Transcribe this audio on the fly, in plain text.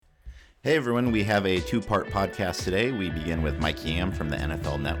Hey everyone, we have a two-part podcast today. We begin with Mike Yam from the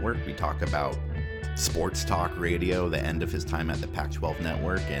NFL Network. We talk about sports talk radio, the end of his time at the Pac-12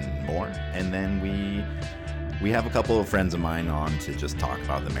 Network, and more. And then we have a couple of friends of mine on to just talk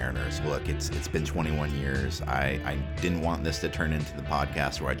about the Mariners. Look, it's been 21 years. I didn't want this to turn into the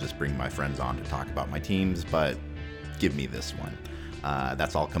podcast where I just bring my friends on to talk about my teams, but give me this one.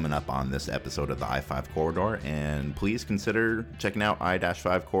 That's all coming up on this episode of the I-5 Corridor, and please consider checking out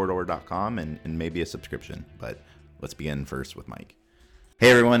i-5corridor.com and maybe a subscription. But let's begin first with Mike. Hey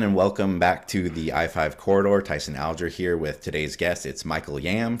everyone, and welcome back to the I-5 Corridor. Tyson Alger here with today's guest. It's Michael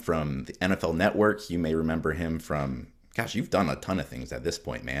Yam from the NFL Network. You may remember him from, gosh, you've done a ton of things at this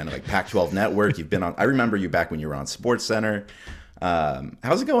point, man. Like Pac-12 Network, you've been on, I remember you back when you were on SportsCenter.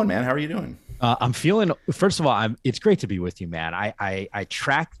 How's it going, man? How are you doing? I'm feeling, first of all, it's great to be with you, man. I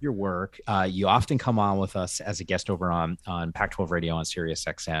track your work. You often come on with us as a guest over on Pac-12 Radio on Sirius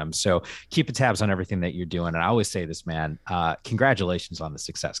XM. So keep tabs on everything that you're doing. And I always say this, man, congratulations on the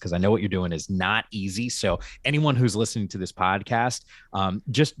success, because I know what you're doing is not easy. So anyone who's listening to this podcast,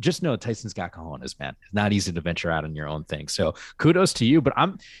 just know Tyson's got cojones, man. It's not easy to venture out on your own thing. So kudos to you. But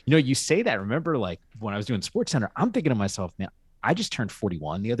you say that, remember, like when I was doing SportsCenter, I'm thinking to myself, man, I just turned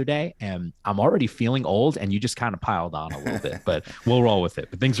 41 the other day and I'm already feeling old, and you just kind of piled on a little bit, but we'll roll with it.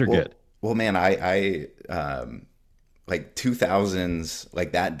 But things are good. Well, man, I like 2000s,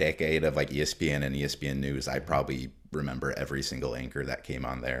 like that decade of like ESPN and ESPN News, I probably remember every single anchor that came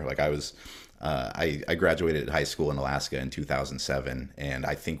on there. Like I graduated high school in Alaska in 2007, and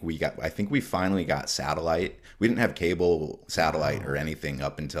I think we finally got satellite. We didn't have cable satellite or anything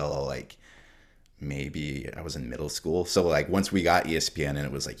up until like maybe I was in middle school. So like once we got ESPN and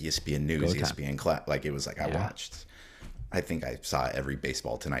it was like ESPN News, ESPN like it was like I watched, I think I saw every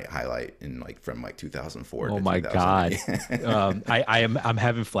Baseball Tonight highlight from 2004. Oh my God. I'm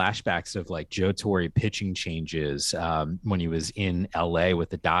having flashbacks of like Joe Torre pitching changes when he was in LA with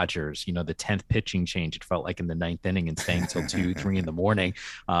the Dodgers, the 10th pitching change. It felt like in the 9th inning and staying until 2, 3 in the morning.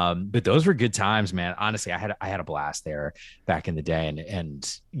 But those were good times, man. Honestly, I had a blast there back in the day.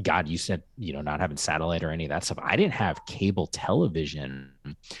 And God, you said, not having satellite or any of that stuff. I didn't have cable television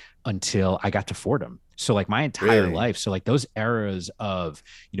until I got to Fordham. So like my entire life. So like those eras of,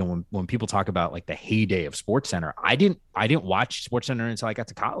 when people talk about like the heyday of SportsCenter, I didn't watch SportsCenter until I got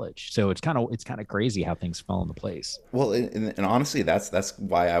to college. So it's kind of crazy how things fell into place. Well, and honestly, that's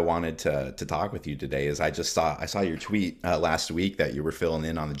why I wanted to talk with you today. Is I saw your tweet last week that you were filling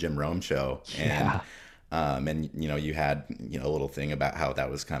in on the Jim Rome show. And you had, a little thing about how that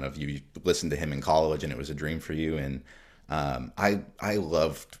was kind of, you listened to him in college and it was a dream for you. And I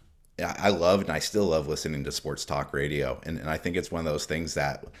loved and I still love listening to sports talk radio. And I think it's one of those things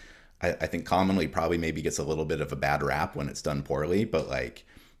that I think commonly probably maybe gets a little bit of a bad rap when it's done poorly. But like,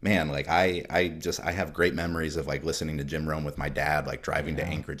 man, like I have great memories of like listening to Jim Rome with my dad, like driving to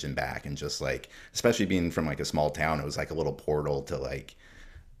Anchorage and back, and just like, especially being from like a small town, it was like a little portal to like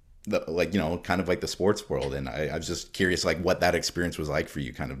kind of like the sports world. And I was just curious, like what that experience was like for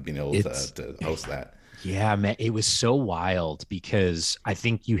you, kind of being able to host that. Yeah, man, it was so wild because I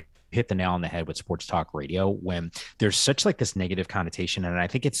think you hit the nail on the head with sports talk radio when there's such like this negative connotation. And I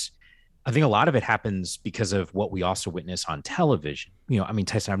think a lot of it happens because of what we also witness on television.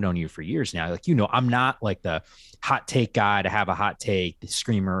 Tyson, I've known you for years now. Like, I'm not like the hot take guy to have a hot take, the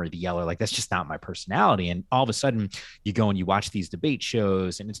screamer or the yeller. Like, that's just not my personality. And all of a sudden you go and you watch these debate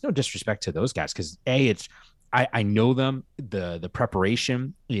shows, and it's no disrespect to those guys, because I know them. The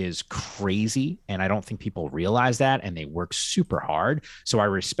preparation is crazy, and I don't think people realize that, and they work super hard. So I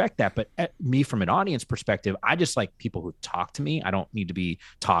respect that. But me, from an audience perspective, I just like people who talk to me. I don't need to be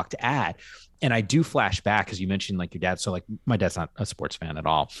talked at. And I do flash back, because you mentioned like your dad. So like my dad's not a sports fan at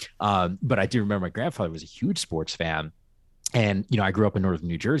all. But I do remember my grandfather was a huge sports fan. And, I grew up in northern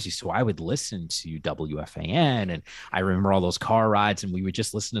New Jersey, so I would listen to WFAN, and I remember all those car rides, and we would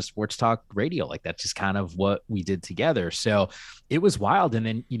just listen to sports talk radio. Like, that's just kind of what we did together. So it was wild. And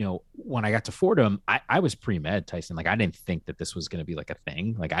then, when I got to Fordham, I was pre-med, Tyson. Like, I didn't think that this was going to be like a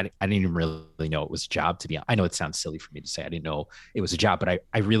thing. Like, I didn't even really know it was a job, to be honest. I know it sounds silly for me to say I didn't know it was a job, but I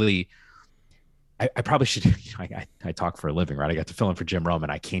probably should. I talk for a living, right? I got to fill in for Jim Rome,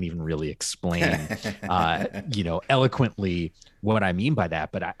 and I can't even really explain, eloquently what I mean by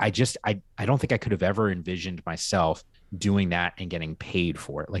that. But I don't think I could have ever envisioned myself doing that and getting paid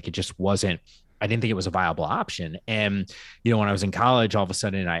for it. Like, it just wasn't. I didn't think it was a viable option. And, when I was in college, all of a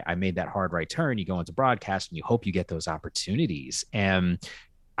sudden I made that hard right turn. You go into broadcast and you hope you get those opportunities. And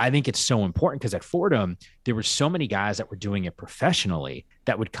I think it's so important because at Fordham, there were so many guys that were doing it professionally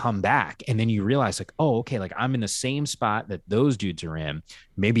that would come back. And then you realize like, oh, okay, like I'm in the same spot that those dudes are in.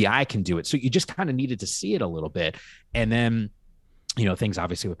 Maybe I can do it. So you just kind of needed to see it a little bit. And then, things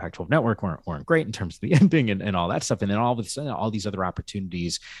obviously with Pac-12 Network weren't great in terms of the ending and all that stuff. And then all of a sudden, all these other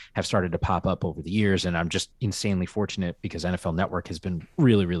opportunities have started to pop up over the years. And I'm just insanely fortunate because NFL Network has been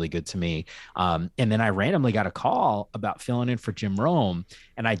really, really good to me. And then I randomly got a call about filling in for Jim Rome.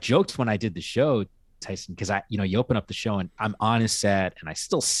 And I joked when I did the show, Tyson, because you open up the show and I'm on his set and I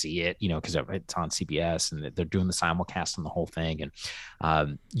still see it, because it's on CBS and they're doing the simulcast on the whole thing. And,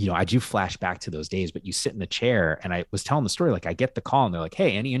 I do flash back to those days, but you sit in the chair and I was telling the story, like I get the call and they're like,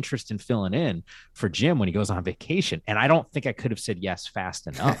 hey, any interest in filling in for Jim when he goes on vacation? And I don't think I could have said yes fast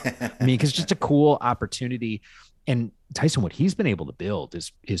enough. I mean, because it's just a cool opportunity. And Tyson, what he's been able to build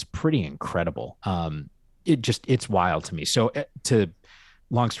is pretty incredible. It's wild to me. So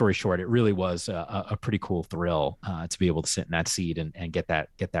long story short, it really was a pretty cool thrill to be able to sit in that seat and get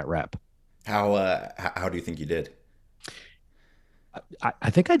that rep. How do you think you did? I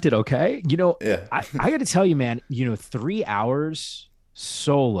think I did okay. Yeah. I got to tell you, man, 3 hours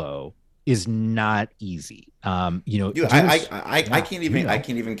solo is not easy. I can't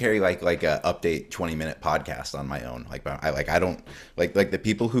even carry like a update 20-minute podcast on my own. I don't like the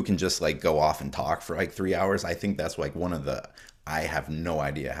people who can just like go off and talk for like 3 hours. I think that's like I have no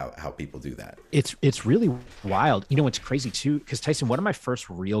idea how people do that. It's really wild. It's crazy too, because Tyson, one of my first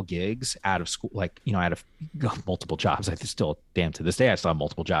real gigs out of school, out of multiple jobs. I still, damn, to this day, I still have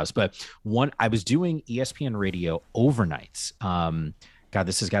multiple jobs. But I was doing ESPN radio overnights. God,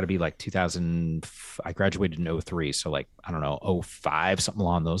 this has got to be like 2000. I graduated in 2003. So like, I don't know, 2005, something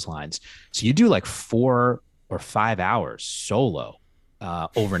along those lines. So you do like 4 or 5 hours solo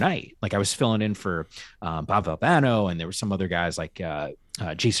overnight. Like I was filling in for Bob Valbano, and there were some other guys like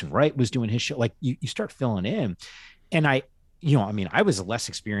Jason Wright was doing his show. Like you start filling in, and I was less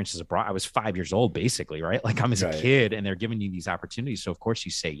experienced as a I was 5 years old basically, right? Like I'm as a kid, and they're giving you these opportunities, so of course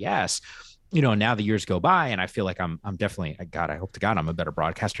you say yes. Now the years go by, and I feel like I'm definitely, I hope to God I'm a better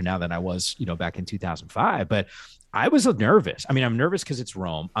broadcaster now than I was, back in 2005. But I was nervous. I mean, I'm nervous because it's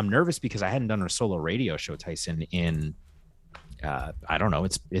Rome. I'm nervous because I hadn't done a solo radio show, Tyson, in I don't know.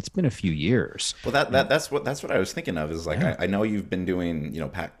 It's been a few years. Well, that's what I was thinking of is like, yeah. I know you've been doing,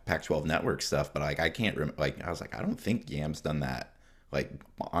 Pac-12 network stuff, but like, I can't I was like, I don't think Yam's done that like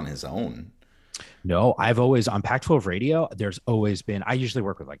on his own. No, I've always on Pac-12 radio. There's always been. I usually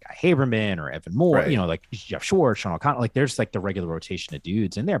work with like Haberman or Evan Moore, right. Like Jeff Schwartz, Sean O'Connor. Like there's like the regular rotation of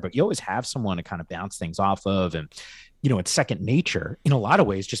dudes in there, but you always have someone to kind of bounce things off of, and it's second nature in a lot of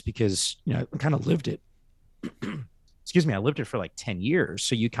ways, just because I kind of lived it. Excuse me, I lived it for like 10 years,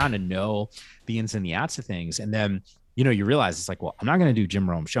 so you kind of know the ins and the outs of things, and then you realize it's like, well, I'm not going to do Jim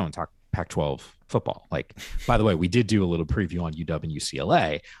Rome show and talk Pac-12 football. Like, by the way, we did do a little preview on UW and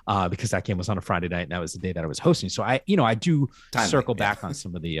UCLA because that game was on a Friday night, and that was the day that I was hosting. So I do circle back on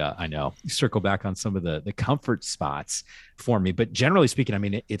some of the the comfort spots for me. But generally speaking, I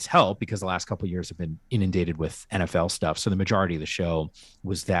mean, it's helped because the last couple of years have been inundated with NFL stuff. So the majority of the show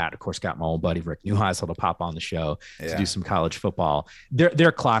was that. Of course, got my old buddy Rick Neuheisel to pop on the show to do some college football.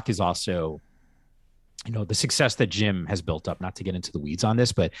 Their clock is also, the success that Jim has built up, not to get into the weeds on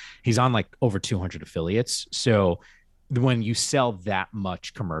this, but he's on like over 200 affiliates. So when you sell that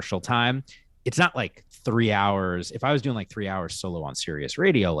much commercial time, it's not like 3 hours. If I was doing like 3 hours solo on Sirius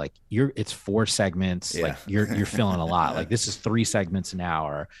Radio, like it's 4 segments. Yeah. Like you're filling a lot. Like this is 3 segments an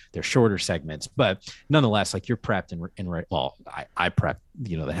hour. They're shorter segments, but nonetheless, like you're prepped and well, I prep,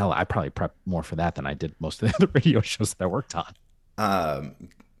 the hell, I probably prepped more for that than I did most of the other radio shows that I worked on.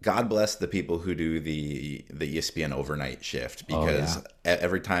 God bless the people who do the ESPN overnight shift, because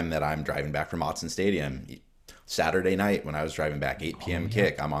every time that I'm driving back from Autzen Stadium, Saturday night when I was driving back, 8 p.m.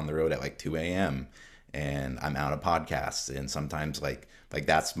 kick, I'm on the road at like 2 a.m. and I'm out of podcasts. And sometimes like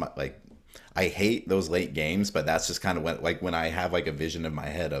that's my, like, I hate those late games, but that's just kind of when I have like a vision in my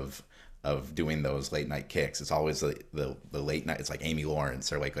head of doing those late night kicks. It's always the late night. It's like Amy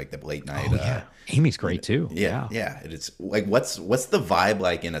Lawrence or like the late night. Amy's great too. Yeah. It's like, what's the vibe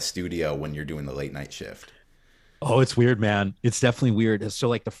like in a studio when you're doing the late night shift? Oh, it's weird, man. It's definitely weird. So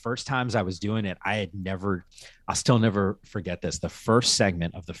like the first times I was doing it, I'll still never forget this. The first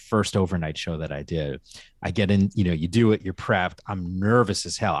segment of the first overnight show that I did, I get in, you do it, you're prepped. I'm nervous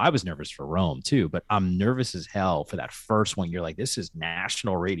as hell. I was nervous for Rome too, but I'm nervous as hell for that first one. You're like, this is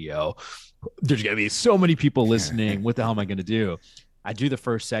national radio. There's going to be so many people listening. What the hell am I going to do? I do the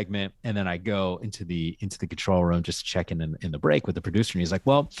first segment, and then I go into the control room just to check in the break with the producer. And he's like,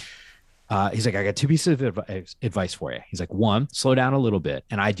 well, He's like, I got two pieces of advice for you. He's like, one, slow down a little bit.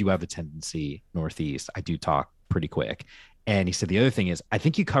 And I do have a tendency northeast. I do talk pretty quick. And he said, the other thing is, I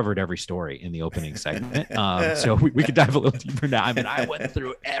think you covered every story in the opening segment. So we could dive a little deeper now. I mean, I went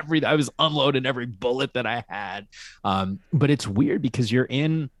through I was unloading every bullet that I had. But it's weird because you're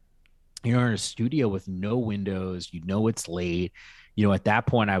in a studio with no windows, it's late. At that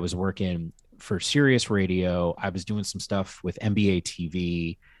point I was working for Sirius Radio. I was doing some stuff with NBA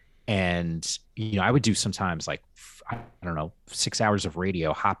TV. And, I would do sometimes like, I don't know, 6 hours of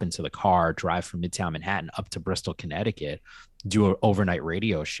radio, hop into the car, drive from Midtown Manhattan up to Bristol, Connecticut, do an overnight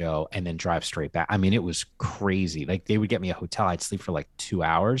radio show, and then drive straight back. I mean, it was crazy. Like they would get me a hotel. I'd sleep for like 2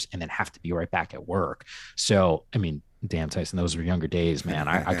 hours and then have to be right back at work. So, I mean, damn, Tyson, those were younger days, man.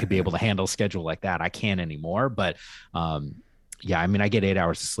 I could be able to handle a schedule like that. I can't anymore. But, yeah, I mean, I get 8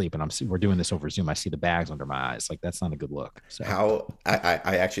 hours of sleep, and we're doing this over Zoom. I see the bags under my eyes. Like that's not a good look. So I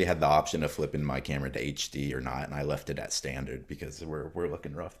actually had the option of flipping my camera to HD or not, and I left it at standard because we're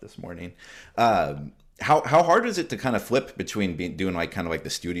looking rough this morning. How hard is it to kind of flip between doing like kind of like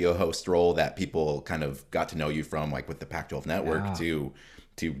the studio host role that people kind of got to know you from, like with the Pac-12 Network, to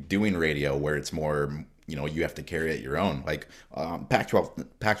doing radio where it's more, you have to carry it your own. Like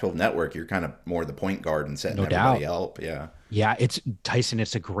Pac-12 Network, you're kind of more the point guard and setting everybody up. Yeah. Yeah, Tyson,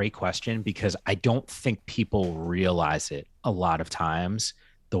 it's a great question because I don't think people realize it a lot of times.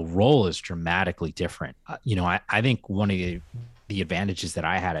 The role is dramatically different. I think one of the advantages that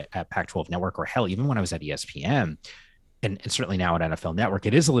I had at Pac-12 Network, or hell, even when I was at ESPN, and certainly now at NFL Network,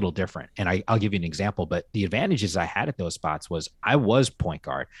 it is a little different. And I'll give you an example, but the advantages I had at those spots was I was point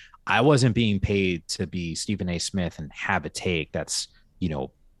guard. I wasn't being paid to be Stephen A. Smith and have a take that's,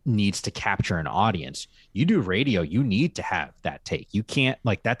 needs to capture an audience. You do radio, you need to have that take. You can't,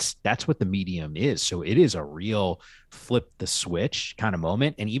 like, that's what the medium is. So it is a real flip the switch kind of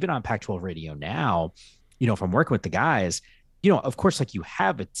moment. And even on Pac-12 radio now, if I'm working with the guys, of course, like you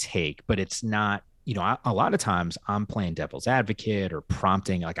have a take, but it's not, a lot of times I'm playing devil's advocate or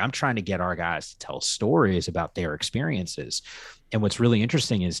prompting, like I'm trying to get our guys to tell stories about their experiences. And what's really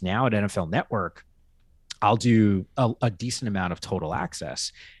interesting is now at NFL Network, I'll do a decent amount of total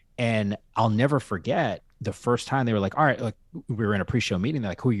access. And I'll never forget the first time they were like, all right, like we were in a pre-show meeting. They're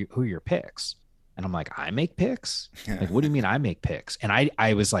like, who are your picks? And I'm like, I make picks? Like, what do you mean I make picks? And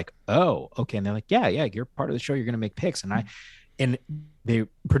I was like, oh, okay. And they're like, yeah, you're part of the show. You're going to make picks. And the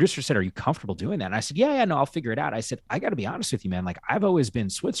producer said, are you comfortable doing that? And I said, yeah, no, I'll figure it out. I said, I got to be honest with you, man. Like I've always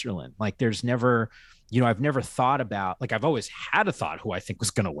been Switzerland. Like there's never, I've never thought about, like, I've always had a thought who I think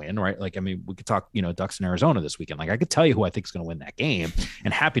was going to win, right? Like, I mean, we could talk, Ducks in Arizona this weekend. Like I could tell you who I think is going to win that game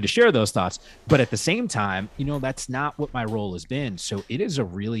and happy to share those thoughts. But at the same time, that's not what my role has been. So it is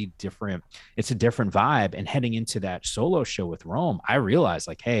it's a different vibe. And heading into that solo show with Rome, I realized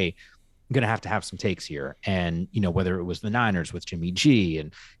like, hey, I'm going to have some takes here. And, whether it was the Niners with Jimmy G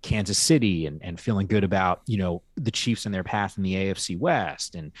and Kansas City and feeling good about, the Chiefs and their path in the AFC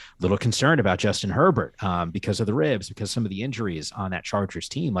West, and a little concerned about Justin Herbert because of the ribs, because some of the injuries on that Chargers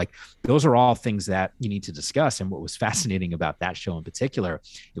team, like those are all things that you need to discuss. And what was fascinating about that show in particular,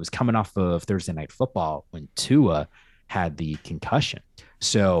 it was coming off of Thursday Night Football when Tua had the concussion.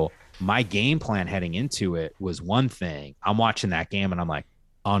 So my game plan heading into it was one thing. I'm watching that game and I'm like,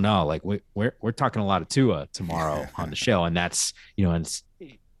 oh no, like we're talking a lot of Tua tomorrow on the show. And that's, and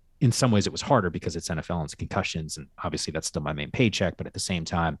in some ways it was harder because it's NFL and it's concussions. And obviously that's still my main paycheck, but at the same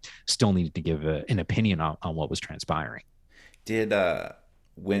time, still needed to give an opinion on what was transpiring. Did,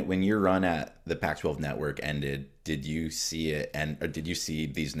 when your run at the Pac-12 Network ended, did you see it or did you see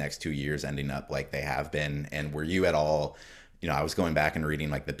these next 2 years ending up like they have been? And were you at all, I was going back and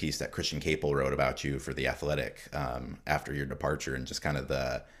reading like the piece that Christian Capel wrote about you for The Athletic after your departure, and just kind of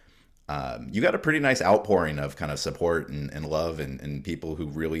you got a pretty nice outpouring of kind of support and love and people who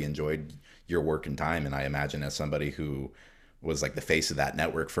really enjoyed your work and time. And I imagine as somebody who was like the face of that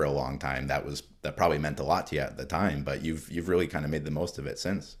network for a long time, that probably meant a lot to you at the time, but you've really kind of made the most of it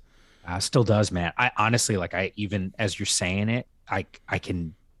since. Still does, man. I honestly, like even as you're saying it, I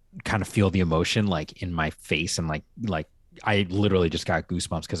can kind of feel the emotion like in my face, and like I literally just got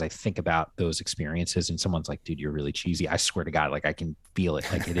goosebumps because I think about those experiences and someone's like, dude, you're really cheesy. I swear to God, like I can feel it.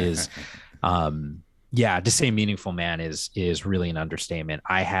 Like it is. To say meaningful, man, is really an understatement.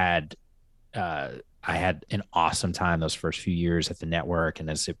 I had an awesome time those first few years at the network. And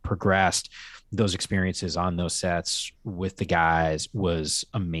as it progressed, those experiences on those sets with the guys was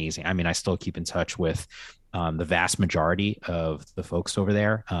amazing. I mean, I still keep in touch with the vast majority of the folks over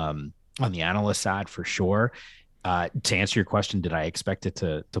there on the analyst side for sure. To answer your question, did I expect it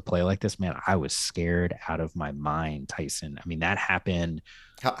to play like this? Man, I was scared out of my mind, Tyson. I mean, that happened.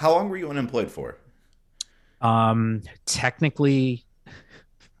 How long were you unemployed for? Technically,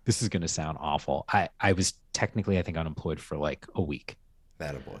 this is going to sound awful. I was technically, I think, unemployed for like a week.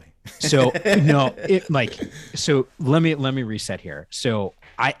 That a boy. So no, it like so. Let me reset here. So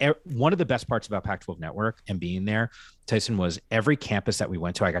one of the best parts about Pac-12 Network and being there, Tyson, was every campus that we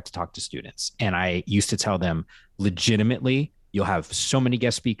went to, I got to talk to students, and I used to tell them legitimately, you'll have so many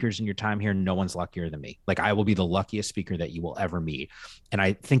guest speakers in your time here. No one's luckier than me. Like I will be the luckiest speaker that you will ever meet. And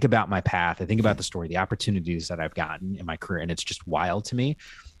I think about my path. I think about the story, the opportunities that I've gotten in my career, and it's just wild to me.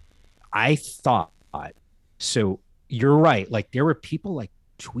 I thought so. You're right. Like there were people like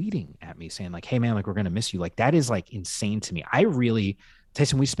tweeting at me saying like, "Hey man, like we're gonna miss you." Like that is like insane to me. I really,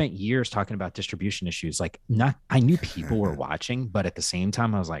 Tyson, we spent years talking about distribution issues. Like not, I knew people were watching, but at the same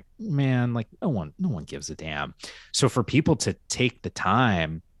time, I was like, man, like no one gives a damn. So for people to take the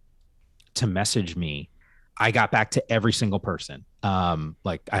time to message me, I got back to every single person.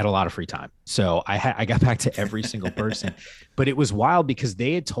 Like I had a lot of free time. So I got back to every single person, but it was wild because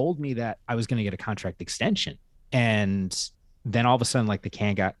they had told me that I was going to get a contract extension. And then all of a sudden, like the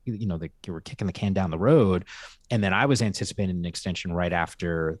can got, they were kicking the can down the road. And then I was anticipating an extension right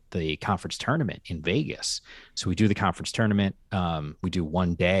after the conference tournament in Vegas. So we do the conference tournament. We do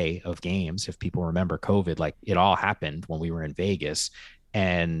 1 day of games. If people remember COVID, like it all happened when we were in Vegas.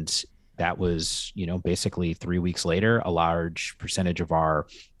 And that was, basically 3 weeks later, a large percentage of our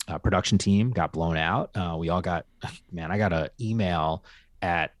production team got blown out. We all got, man, I got an email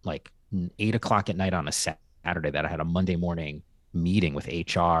at like 8 o'clock at night on a Saturday that I had a Monday morning meeting with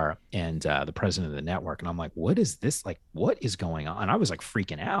HR and the president of the network. And I'm like, what is this? Like, what is going on? And I was like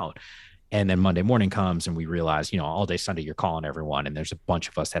freaking out. And then Monday morning comes and we realize, all day Sunday, you're calling everyone. And there's a bunch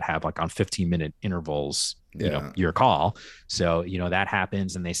of us that have like on 15-minute intervals, your call. So, that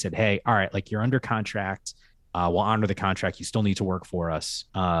happens. And they said, hey, all right, like you're under contract. We'll honor the contract. You still need to work for us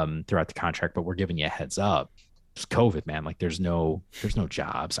throughout the contract, but we're giving you a heads up. It's COVID, man. Like there's no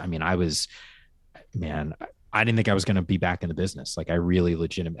jobs. I mean, I didn't think I was going to be back in the business. Like I really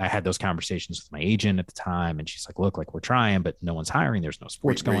I had those conversations with my agent at the time and she's like, look, like we're trying, but no one's hiring. There's no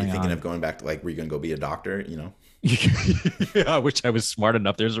sports going on. Were you thinking of going back to like, were you going to go be a doctor, Yeah, I wish I was smart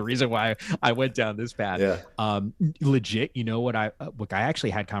enough. There's a reason why I went down this path. Yeah. Legit, what I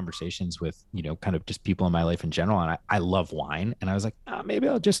actually had conversations with, kind of just people in my life in general. And I love wine. And I was like, maybe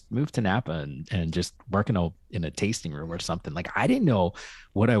I'll just move to Napa and just work in a tasting room or something. Like I didn't know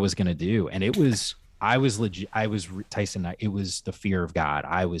what I was going to do. And it was, Tyson, it was the fear of God.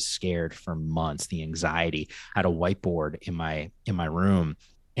 I was scared for months, the anxiety. I had a whiteboard in my room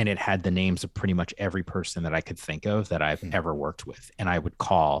and it had the names of pretty much every person that I could think of that I've ever worked with. And I would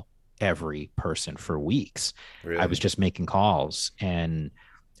call every person for weeks. Really? I was just making calls. And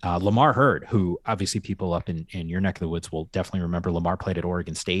Lamar Hurd, who obviously people up in your neck of the woods will definitely remember. Lamar played at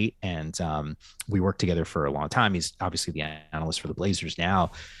Oregon State and we worked together for a long time. He's obviously the analyst for the Blazers now.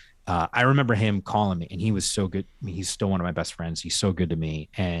 I remember him calling me and he was so good. I mean, he's still one of my best friends. He's so good to me.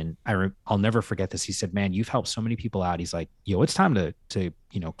 And I'll never forget this. He said, man, you've helped so many people out. He's like, yo, it's time to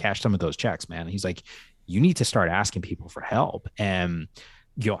cash some of those checks, man. And he's like, you need to start asking people for help. And,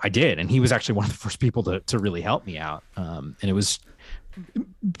 I did. And he was actually one of the first people to really help me out. And it was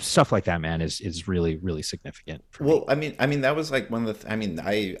stuff like that, man, is really, really significant for me. I mean, that was like one of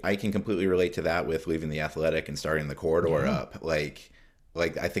the, I can completely relate to that with leaving the Athletic and starting the Corridor up. Like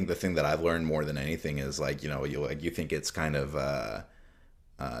I think the thing that I've learned more than anything is like, you think it's kind of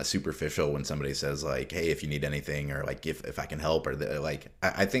superficial when somebody says like, hey, if you need anything or like if I can help or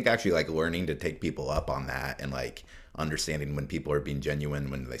I think actually like learning to take people up on that and like understanding when people are being genuine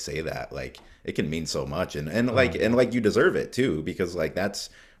when they say that, like it can mean so much and like you deserve it too, because like that's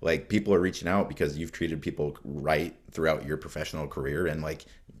like people are reaching out because you've treated people right throughout your professional career and like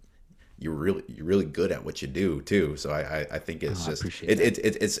you're really good at what you do too. So I think it's just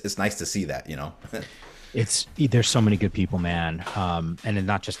it's nice to see that, there's so many good people, man. And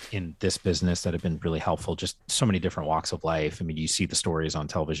not just in this business that have been really helpful, just so many different walks of life. I mean, you see the stories on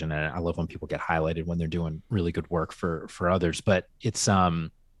television and I love when people get highlighted when they're doing really good work for others, but it's,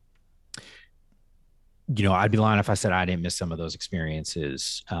 I'd be lying if I said I didn't miss some of those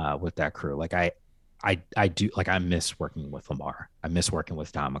experiences with that crew. Like I do, like I miss working with Lamar. I miss working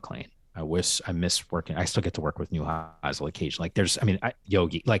with Don McLean. I miss working. I still get to work with Neuheisel occasionally. Like there's,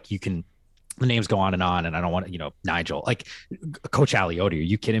 Yogi, like the names go on, and I don't want to, Nigel, like Coach Aliotti. Are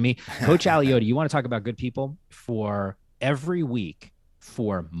you kidding me? Coach Aliotti, you want to talk about good people? For every week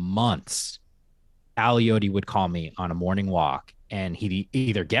for months, Aliotti would call me on a morning walk and he'd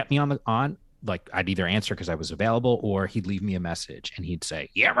either get me on like I'd either answer because I was available, or he'd leave me a message and he'd say,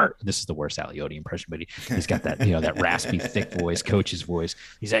 Yammer. This is the worst Aliotti impression, but he's got that, that raspy, thick voice, coach's voice.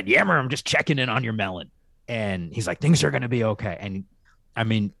 He said, Yammer, I'm just checking in on your melon. And he's like, things are going to be okay. And I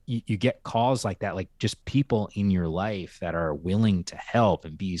mean, you get calls like that, like just people in your life that are willing to help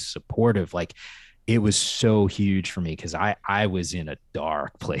and be supportive. Like, it was so huge for me because I was in a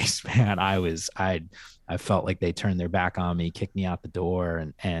dark place, man. I felt like they turned their back on me, kicked me out the door,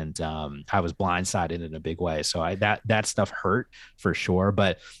 and I was blindsided in a big way. So that stuff hurt for sure.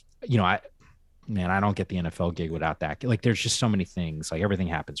 But I don't get the NFL gig without that. Like, there's just so many things. Like, everything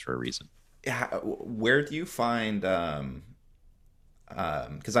happens for a reason. Yeah, where do you find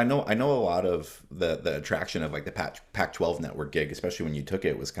because I know a lot of the attraction of like the Pac-12 network gig, especially when you took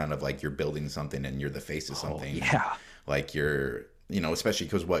it, was kind of like you're building something and you're the face of something. Yeah. Like you're, especially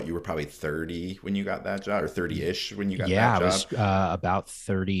because you were probably 30 when you got that job, or 30-ish when you got that job. Yeah, I was about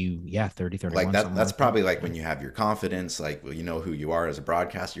 30, 31. Like that's probably like when you have your confidence, like, well, you know who you are as a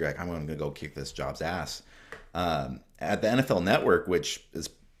broadcaster, you're like, I'm going to go kick this job's ass. At the NFL Network, which is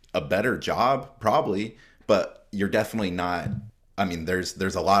a better job probably, but you're definitely not. I mean, there's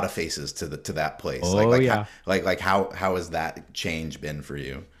a lot of faces to that place. Oh, yeah. How has that change been for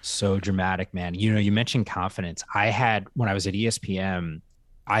you? So dramatic, man. You mentioned confidence. When I was at ESPN,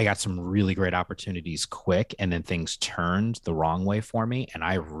 I got some really great opportunities quick, and then things turned the wrong way for me, and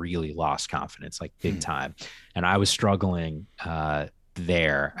I really lost confidence, like big time. And I was struggling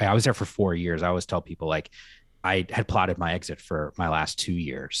there. I was there for 4 years. I always tell people, like, I had plotted my exit for my last 2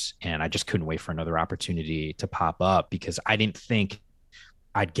 years, and I just couldn't wait for another opportunity to pop up because I didn't think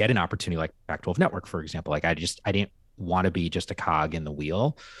I'd get an opportunity like Pac-12 Network, for example. Like, I didn't want to be just a cog in the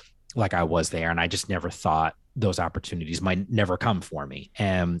wheel like I was there. And I just never thought those opportunities might never come for me.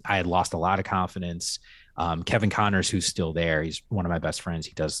 And I had lost a lot of confidence. Kevin Connors, who's still there, he's one of my best friends.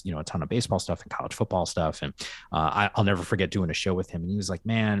 He does, a ton of baseball stuff and college football stuff. And I'll never forget doing a show with him. And he was like,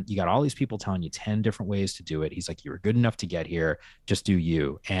 man, you got all these people telling you 10 different ways to do it. He's like, you were good enough to get here. Just do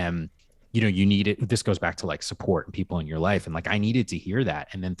you. And, you need it. This goes back to like support and people in your life. And like, I needed to hear that.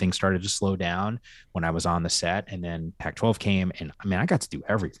 And then things started to slow down when I was on the set, and then Pac-12 came, and I mean, I got to do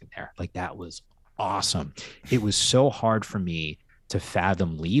everything there. Like, that was awesome. It was so hard for me to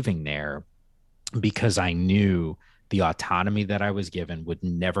fathom leaving there, because I knew the autonomy that I was given would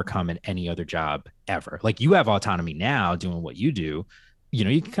never come in any other job ever. Like, you have autonomy now doing what you do.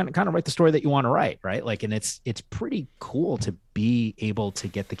 You can kind of write the story that you want to write, right? Like, and it's pretty cool to be able to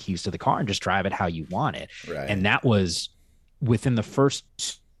get the keys to the car and just drive it how you want it. Right. And that was within the first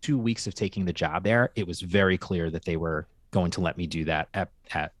 2 weeks of taking the job there. It was very clear that they were going to let me do that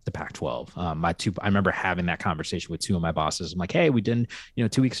at the Pac-12. I remember having that conversation with two of my bosses. I'm like, hey, we did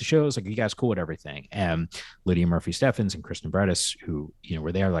 2 weeks of shows. Like, are you guys cool with everything? And Lydia Murphy Steffens and Kristen Bredis, who,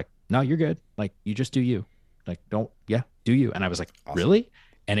 were there, like, no, you're good. Like, you just do you. Like, do you. And I was like, awesome. Really?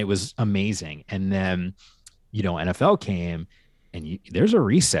 And it was amazing. And then, NFL came, and there's a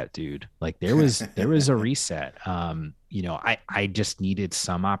reset, dude. Like, there was a reset. I just needed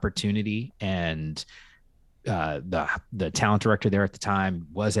some opportunity, and the talent director there at the time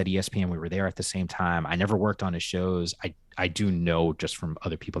was at ESPN. We were there at the same time. I never worked on his shows. I do know just from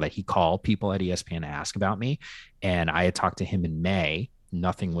other people that he called people at ESPN to ask about me. And I had talked to him in May.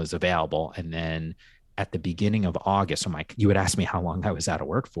 Nothing was available. And then at the beginning of August, you had asked me how long I was out of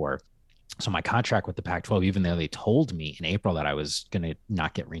work for. So my contract with the Pac-12, even though they told me in April that I was going to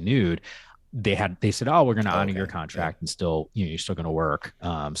not get renewed, they said, oh, we're going to honor your contract and still, you're still going to work.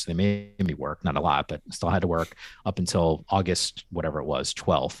 So they made me work, not a lot, but still had to work up until August, whatever it was,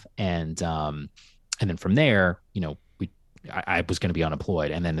 12th. And then from there, I was going to be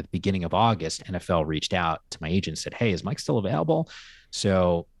unemployed. And then at the beginning of August, NFL reached out to my agent and said, hey, is Mike still available?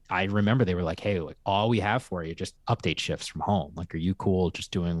 So I remember they were like, hey, like, all we have for you, just update shifts from home. Like, are you cool just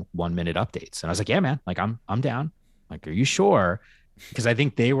doing 1-minute updates? And I was like, yeah, man, like, I'm down. Like, are you sure? Because I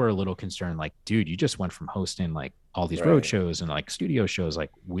think they were a little concerned, like, dude, you just went from hosting like all these road shows and like studio shows.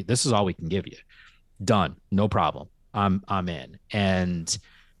 Like, this is all we can give you. Done. No problem. I'm in. And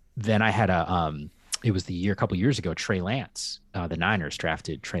then I had it was a couple years ago, Trey Lance, the Niners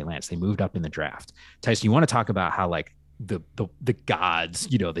drafted Trey Lance. They moved up in the draft. Tyson, you want to talk about how like the gods,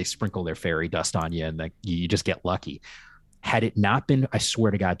 they sprinkle their fairy dust on you, and like you just get lucky. Had it not been, I swear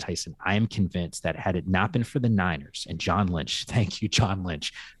to God, Tyson, I am convinced that had it not been for the Niners and John Lynch, thank you, John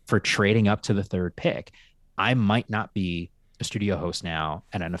Lynch, for trading up to the third pick, I might not be a studio host now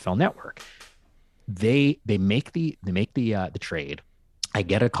at NFL Network. They make the trade. I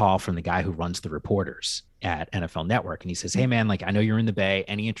get a call from the guy who runs the reporters at NFL Network, and he says, hey man, like, I know you're in the Bay.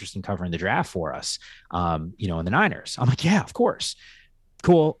 Any interest in covering the draft for us? In the Niners? I'm like, yeah, of course.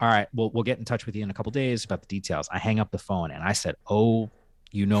 cool. All right. We'll get in touch with you in a couple days about the details. I hang up the phone and I said, oh,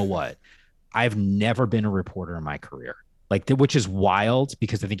 you know what? I've never been a reporter in my career. Like, which is wild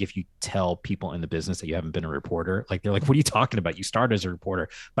because I think if you tell people in the business that you haven't been a reporter, like they're like, what are you talking about? You started as a reporter,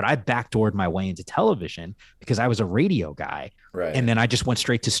 but I backdoored my way into television because I was a radio guy. Right. And then I just went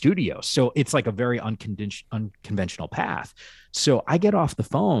straight to studio. So it's like a very unconventional path. So I get off the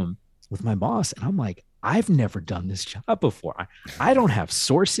phone with my boss and I'm like, I've never done this job before. I don't have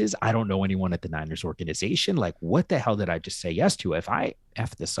sources. I don't know anyone at the Niners organization. Like, what the hell did I just say yes to? If I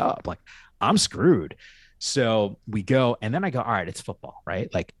F this up, like, I'm screwed. So we go, and then I go, all right, it's football,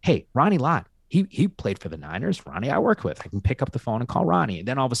 right? Like, hey, Ronnie Lott, he played for the Niners. Ronnie, I work with. I can pick up the phone and call Ronnie. And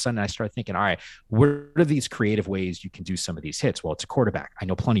then all of a sudden I start thinking, all right, what are these creative ways you can do some of these hits? Well, it's a quarterback. I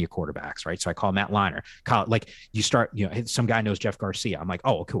know plenty of quarterbacks, right? So I call Matt Liner. Like you start, some guy knows Jeff Garcia. I'm like,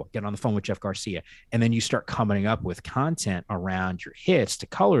 oh, cool. Get on the phone with Jeff Garcia. And then you start coming up with content around your hits to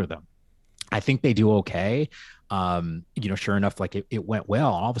color them. I think they do okay. Sure enough, like it went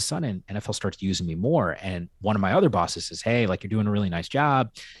well. All of a sudden, NFL starts using me more. And one of my other bosses says, hey, like, you're doing a really nice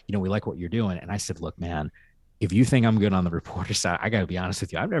job. We like what you're doing. And I said, look, man, if you think I'm good on the reporter side, I got to be honest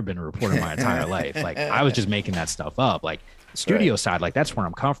with you. I've never been a reporter my entire life. Like, I was just making that stuff up. Like, studio side, like, that's where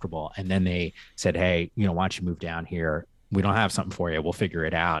I'm comfortable. And then they said, hey, why don't you move down here? We don't have something for you. We'll figure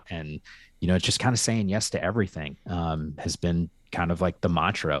it out. And, just kind of saying yes to everything has been kind of like the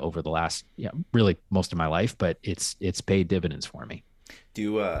mantra over the last, really most of my life, but it's paid dividends for me.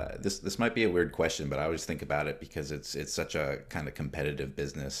 Do this might be a weird question, but I always think about it because it's such a kind of competitive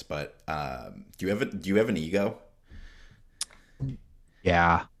business. But do you have an ego?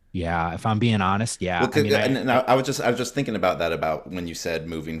 Yeah. If I'm being honest, yeah. Well, I was just thinking about that, about when you said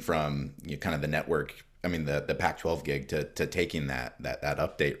moving from kind of the network, the Pac-12 gig to taking that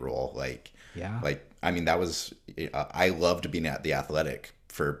update role, like, yeah, like, that was, I loved being at The Athletic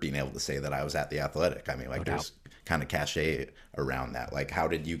for being able to say that I was at The Athletic. There's kind of cachet around that. Like, how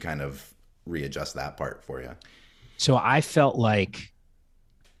did you kind of readjust that part for you? So I felt like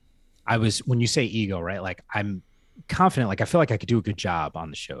when you say ego, right? Like, I'm confident, like, I feel like I could do a good job on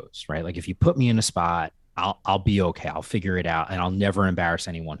the shows, right? Like, if you put me in a spot, I'll be okay. I'll figure it out, and I'll never embarrass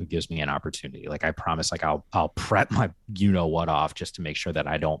anyone who gives me an opportunity. Like, I promise, like, I'll prep my what off just to make sure that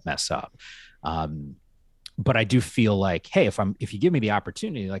I don't mess up. But I do feel like, hey, if you give me the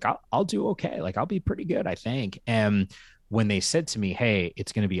opportunity, like, I'll do okay. Like, I'll be pretty good, I think. And when they said to me, hey,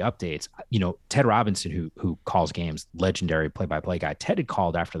 it's going to be updates, Ted Robinson, who calls games, legendary play-by-play guy, Ted had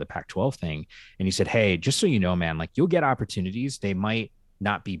called after the Pac-12 thing, and he said, hey, just so you know, man, like, you'll get opportunities. They might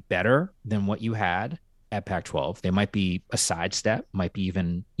not be better than what you had at Pac-12. They might be a sidestep, might be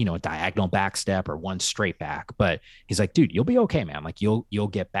even, a diagonal back step or one straight back. But he's like, dude, you'll be okay, man. Like, you'll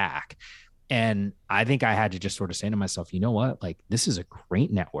get back. And I think I had to just sort of say to myself, you know what? Like, this is a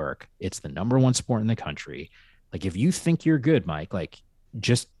great network. It's the number one sport in the country. Like, if you think you're good, Mike, like,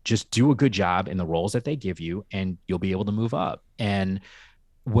 just do a good job in the roles that they give you and you'll be able to move up. And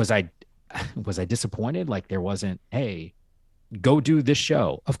was I disappointed? Like, there wasn't, hey, go do this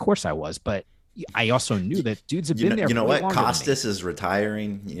show. Of course I was, but I also knew that dudes have been there. You know what? Costas is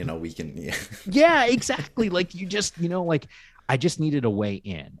retiring. We can. Yeah. Yeah, exactly. Like, you just, like, I just needed a way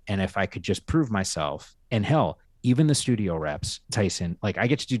in. And if I could just prove myself, and hell, even the studio reps, Tyson, like, I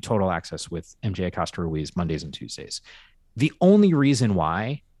get to do Total Access with MJ Acosta Ruiz Mondays and Tuesdays. The only reason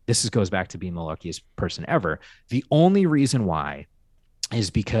why, goes back to being the luckiest person ever. The only reason why is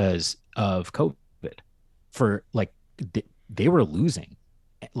because of COVID. For, like, they were losing,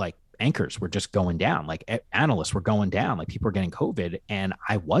 like, anchors were just going down, like, analysts were going down, like, people were getting COVID and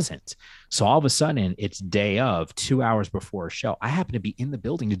I wasn't. So all of a sudden, it's day of, 2 hours before a show, I happen to be in the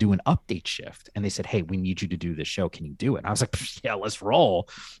building to do an update shift. And they said, hey, we need you to do this show. Can you do it? And I was like, yeah, let's roll.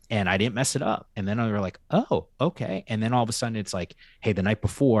 And I didn't mess it up. And then they were like, oh, okay. And then all of a sudden it's like, hey, the night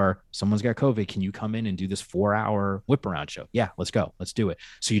before someone's got COVID, can you come in and do this 4-hour whip around show? Yeah, let's go. Let's do it.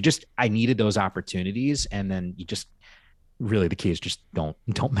 So I needed those opportunities. And then really the key is just don't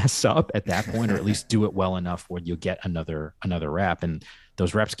mess up at that point, or at least do it well enough where you'll get another rep. And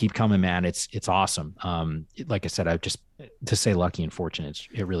those reps keep coming, man. It's awesome. Like I said, to say lucky and fortunate,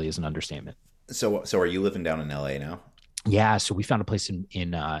 it really is an understatement. So are you living down in LA now? Yeah. So we found a place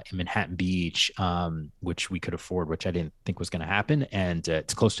in Manhattan Beach, which we could afford, which I didn't think was going to happen. And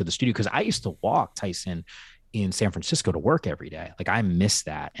it's close to the studio. Cause I used to walk, Tyson, in San Francisco to work every day. Like, I miss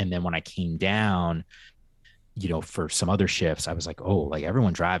that. And then when I came down, for some other shifts, I was like, oh, like,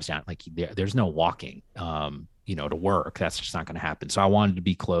 everyone drives down, like, there's no walking, to work. That's just not going to happen. So I wanted to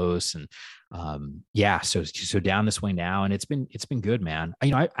be close. And Yeah, so down this way now, and it's been good, man.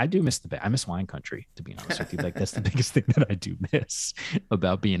 I do miss the Bay. I miss wine country, to be honest with you. Like that's the biggest thing that I do miss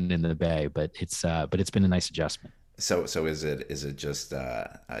about being in the Bay. But it's been a nice adjustment. So is it just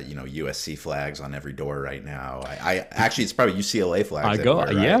USC flags on every door right now? I actually it's probably UCLA flags. I go,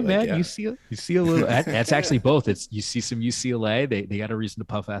 everywhere, yeah, right? man. Yeah. You see a little. That's actually both. It's you see some UCLA. They got a reason to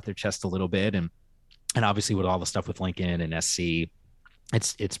puff out their chest a little bit, and obviously with all the stuff with Lincoln and SC,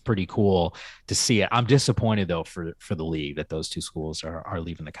 it's pretty cool to see it. I'm disappointed though for the league that those two schools are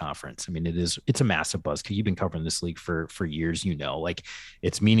leaving the conference. I mean, it's a massive buzz because you've been covering this league for years. Like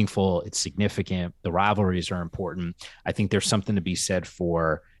it's meaningful, it's significant. The rivalries are important. I think there's something to be said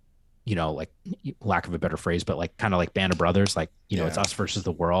for, like lack of a better phrase, but like kind of like Band of Brothers, like it's us versus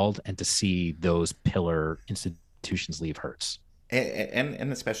the world, and to see those pillar institutions leave hurts.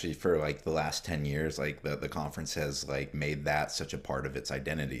 And especially for like the last 10 years, like the conference has like made that such a part of its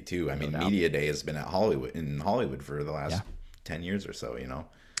identity too. I mean, Media Day has been in Hollywood for the last 10 years or so,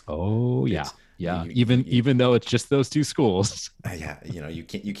 Oh yeah. Even though it's just those two schools. Yeah.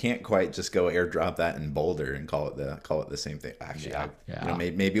 You can't quite just go airdrop that in Boulder and call it the same thing.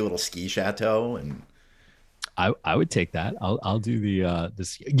 Actually, maybe a little ski chateau, and I would take that. I'll do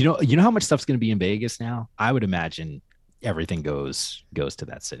this. You know how much stuff's going to be in Vegas now? I would imagine everything goes to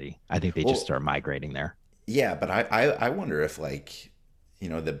that city. I think they just start migrating there. Yeah, but I wonder if like,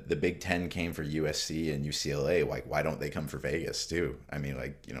 the Big Ten came for USC and UCLA. Like, why don't they come for Vegas too? I mean,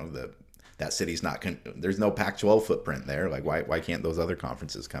 like, that city's not. There's no Pac-12 footprint there. Like, why can't those other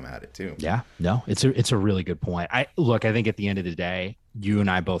conferences come at it too? Yeah, no, it's a really good point. I think at the end of the day, you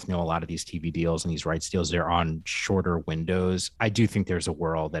and I both know a lot of these TV deals and these rights deals, they're on shorter windows. I do think there's a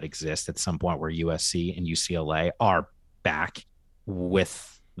world that exists at some point where USC and UCLA are back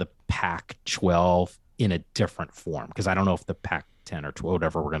with the Pac-12 in a different form, because I don't know if the Pac-10 or 12,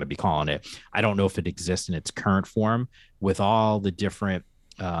 whatever we're going to be calling it, I don't know if it exists in its current form with all the different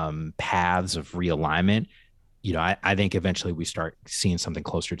paths of realignment. I think eventually we start seeing something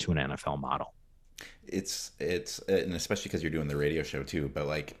closer to an NFL model. It's and especially because you're doing the radio show too, but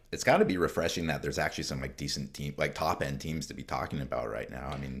like it's got to be refreshing that there's actually some like decent team, like top end teams to be talking about right now.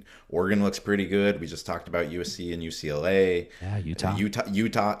 I mean, Oregon looks pretty good. We just talked about USC and UCLA. Yeah,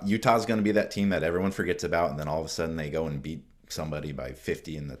 Utah's going to be that team that everyone forgets about, and then all of a sudden they go and beat somebody by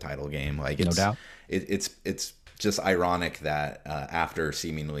 50 in the title game. Like, no doubt. It's just ironic that after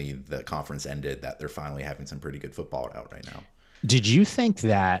seemingly the conference ended, that they're finally having some pretty good football out right now. Did you think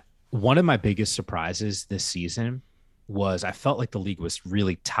that one of my biggest surprises this season was I felt like the league was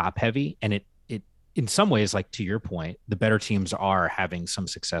really top heavy, and it in some ways, like to your point, the better teams are having some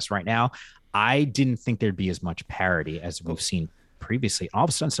success right now. I didn't think there'd be as much parity as we've seen previously. All of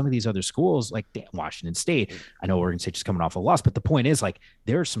a sudden, some of these other schools, like Washington State, I know Oregon State just coming off a loss, but the point is, like,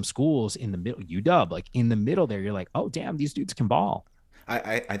 there are some schools in the middle, UW, like in the middle there, you're like, oh, damn, these dudes can ball.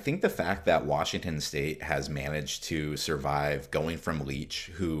 I think the fact that Washington State has managed to survive going from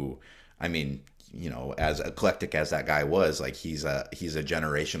Leach, who, I mean, as eclectic as that guy was, like he's a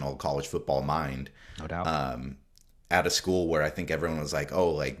generational college football mind. No doubt. At a school where I think everyone was like, oh,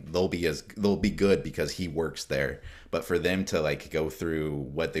 like they'll be good because he works there. But for them to like go through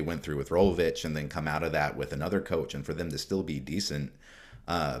what they went through with Rolovich and then come out of that with another coach, and for them to still be decent,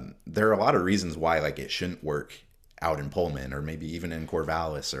 there are a lot of reasons why like it shouldn't work out in Pullman or maybe even in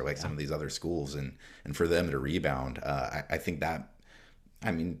Corvallis or like some of these other schools, and for them to rebound. I think that,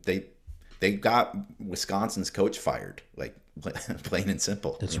 I mean, they got Wisconsin's coach fired, like plain and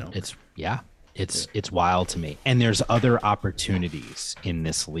simple. It's wild to me. And there's other opportunities in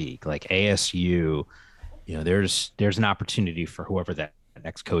this league, like ASU, there's an opportunity for whoever that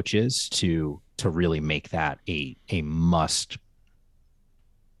next coach is to really make that a must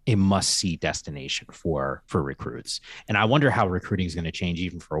see destination for recruits. And I wonder how recruiting is going to change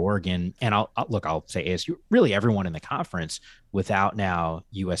even for Oregon. And I'll say ASU, really everyone in the conference, without now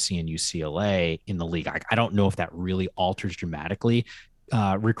USC and UCLA in the league. I don't know if that really alters dramatically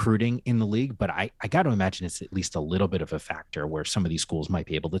recruiting in the league, but I got to imagine it's at least a little bit of a factor where some of these schools might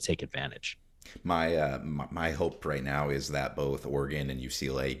be able to take advantage. My hope right now is that both Oregon and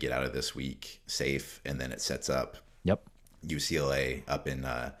UCLA get out of this week safe, and then it sets up UCLA up in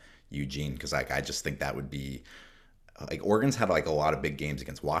Eugene, because like I just think that would be like, Oregon's had like a lot of big games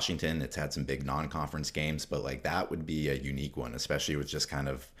against Washington. It's had some big non-conference games, but like that would be a unique one, especially with just kind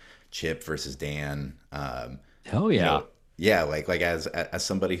of Chip versus Dan. Hell yeah. Yeah, like as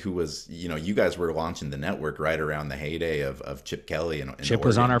somebody who was, you guys were launching the network right around the heyday of Chip Kelly, and Chip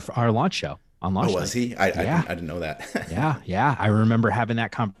was on our launch show on launch. Oh, was he? I didn't know that. yeah. I remember having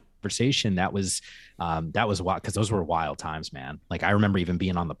that conversation. That was wild, because those were wild times, man. Like I remember even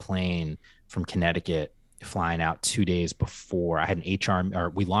being on the plane from Connecticut, flying out 2 days before. I had an HR, or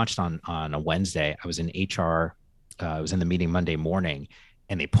we launched on a Wednesday. I was in HR. I was in the meeting Monday morning,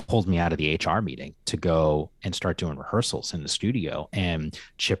 and they pulled me out of the HR meeting to go and start doing rehearsals in the studio. And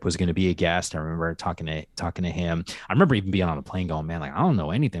Chip was going to be a guest. I remember talking to him. I remember even being on the plane going, man, like, I don't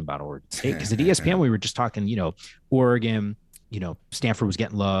know anything about Oregon State, because at ESPN we were just talking, Oregon. Stanford was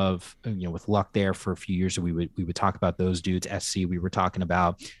getting love, with Luck there for a few years. So we would talk about those dudes. SC, we were talking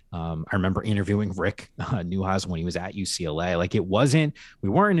about. I remember interviewing Rick Neuhaus when he was at UCLA. Like, we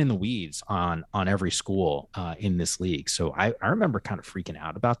weren't in the weeds on every school in this league. So I remember kind of freaking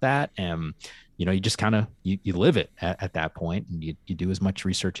out about that. And, you just kind of, you live it at that point, and you do as much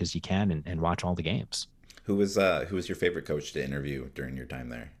research as you can and watch all the games. Who was your favorite coach to interview during your time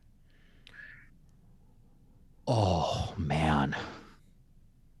there? Oh man.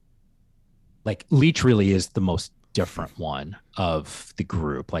 Like, Leach really is the most different one of the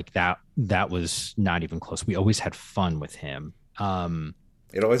group. Like, that was not even close. We always had fun with him.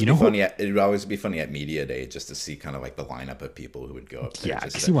 It'd always be funny. It'd always be funny at media day just to see kind of like the lineup of people who would go up there. Yeah,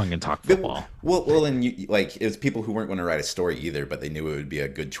 because he wasn't going to talk football. Well, and it was people who weren't going to write a story either, but they knew it would be a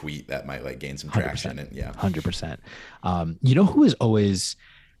good tweet that might like gain some traction. 100%, and yeah, 100%. Who was always,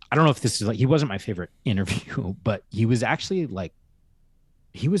 I don't know if this is like, he wasn't my favorite interview, but he was actually like,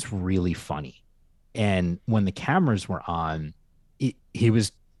 he was really funny. And when the cameras were on, he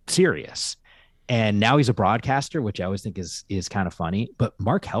was serious. And now he's a broadcaster, which I always think is kind of funny. But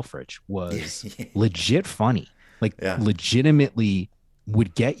Mark Helfrich was legit funny, legitimately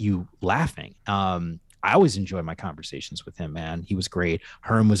would get you laughing. I always enjoy my conversations with him, man. He was great.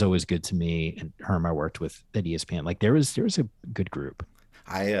 Herm was always good to me, and Herm I worked with at ESPN. Like, there was a good group.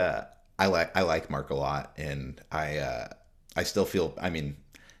 I like Mark a lot, and I still feel. I mean,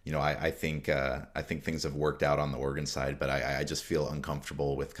 I think things have worked out on the Oregon side, but I just feel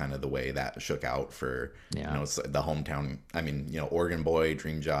uncomfortable with kind of the way that shook out for it's the hometown. I mean, Oregon boy,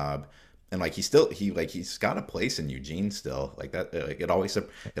 dream job, and like he's got a place in Eugene still. Like that, like it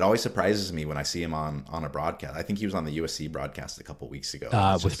always surprises me when I see him on a broadcast. I think he was on the USC broadcast a couple weeks ago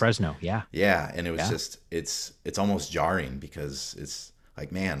with Fresno. Yeah, and it was just it's almost jarring because it's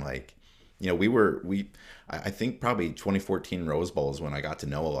like, man, like. I think probably 2014 Rose Bowl is when I got to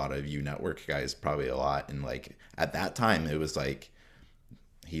know a lot of U Network guys, probably a lot. And like at that time, it was like,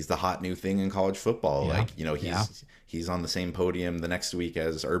 he's the hot new thing in college football. Yeah. Like, he's on the same podium the next week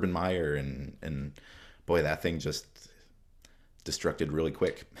as Urban Meyer. And boy, that thing just destructed really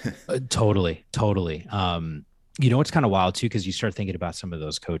quick. Totally. It's kind of wild too, because you start thinking about some of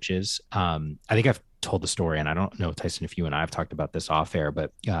those coaches. I think I've told the story, and I don't know, Tyson, if you and I have talked about this off air,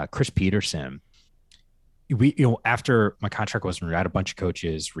 but Chris Peterson, after my contract was renewed, I had a bunch of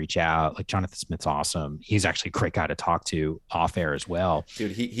coaches reach out. Like, Jonathan Smith's awesome. He's actually a great guy to talk to off air as well.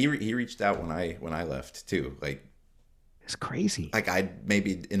 Dude, he reached out when I left too. Like, it's crazy. Like, I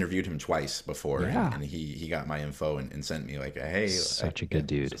maybe interviewed him twice before, and he got my info and sent me like, hey, such a good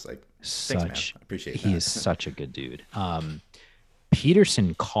dude. Just like, thanks, man. I appreciate that. He is such a good dude.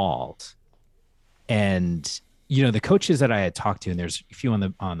 Peterson called, and the coaches that I had talked to, and there's a few on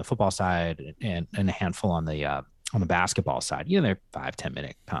the football side and a handful on the basketball side. They're 5-10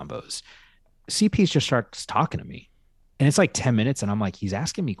 minute combos. CP's just starts talking to me, and it's like 10 minutes, and I'm like, he's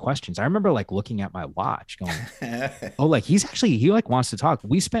asking me questions. I remember like looking at my watch, going, "Oh, like he wants to talk."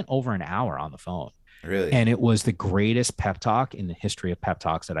 We spent over an hour on the phone. Really? And it was the greatest pep talk in the history of pep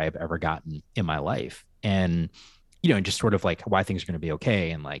talks that I have ever gotten in my life. And just sort of like why things are going to be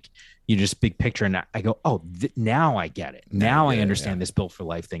okay. And like, just big picture. And I go, oh, now I get it. Now I understand this Built for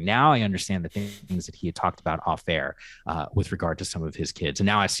Life thing. Now I understand the things that he had talked about off air with regard to some of his kids. And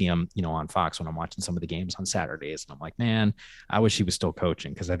now I see him, on Fox when I'm watching some of the games on Saturdays. And I'm like, man, I wish he was still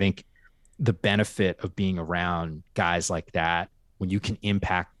coaching. Cause I think the benefit of being around guys like that, when you can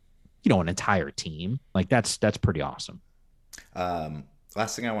impact, an entire team, like that's pretty awesome.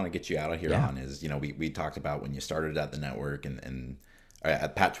 Last thing I want to get you out of here on is, we talked about when you started at the network and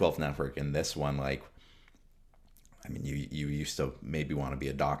at Pac-12 Network, and this one, like, I mean, you used to maybe want to be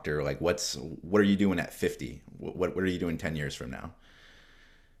a doctor. Like, what are you doing at 50? What are you doing 10 years from now?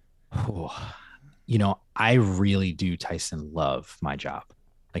 Oh, I really do, Tyson, love my job.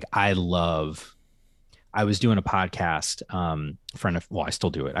 Like, I was doing a podcast, I still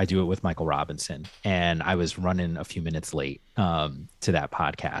do it. I do it with Michael Robinson, and I was running a few minutes late to that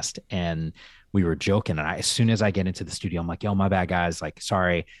podcast, and we were joking. And as soon as I get into the studio, I'm like, yo, my bad, guys. Like,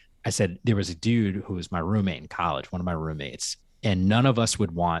 sorry. I said, there was a dude who was my roommate in college, one of my roommates, and none of us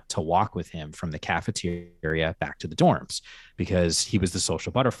would want to walk with him from the cafeteria back to the dorms because he was the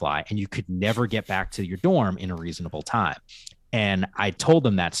social butterfly, and you could never get back to your dorm in a reasonable time. And I told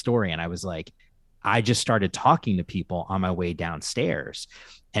them that story, and I was like, I just started talking to people on my way downstairs.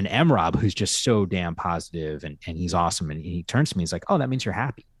 And Rob, who's just so damn positive and he's awesome. And he turns to me, he's like, oh, that means you're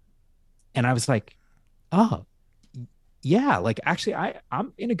happy. And I was like, oh, yeah, like actually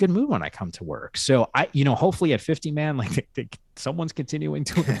I'm in a good mood when I come to work. So hopefully at 50, man, like someone's continuing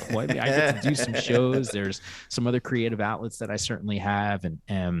to employ me. I get to do some shows. There's some other creative outlets that I certainly have.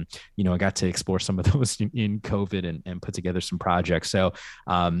 And I got to explore some of those in COVID and put together some projects. So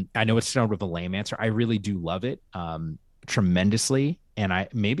I know it's sort of a lame answer. I really do love it tremendously. And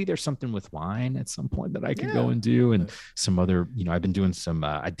maybe there's something with wine at some point that I could go and do, and some other, I've been doing some,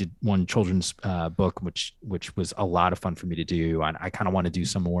 I did one children's book, which was a lot of fun for me to do. And I kind of want to do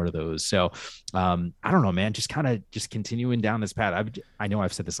some more of those. So I don't know, man, just continuing down this path. I know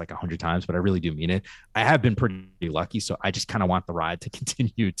I've said this like 100 times, but I really do mean it. I have been pretty lucky. So I just kind of want the ride to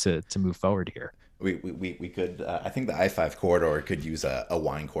continue to move forward here. We could, I think the I-5 corridor could use a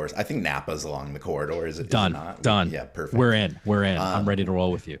wine course. I think Napa's along the corridor. Is it not? Done. Yeah, perfect. We're in. I'm ready to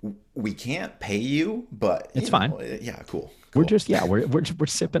roll with you. We can't pay you, but it's fine. Yeah, cool. We're just, we're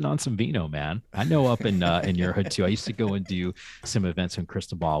sipping on some vino, man. I know up in your hood too. I used to go and do some events when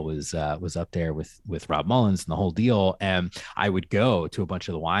Cristobal was up there with Rob Mullins and the whole deal. And I would go to a bunch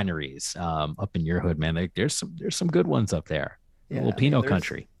of the wineries up in your hood, man. There's some good ones up there. Yeah, little Pinot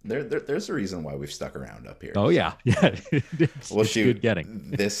country. There's a reason why we've stuck around up here. Oh yeah. Well, shoot, good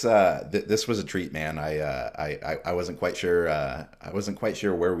getting this. This was a treat, man. I wasn't quite sure. I wasn't quite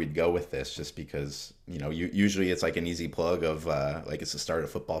sure where we'd go with this, just because usually it's like an easy plug of like it's the start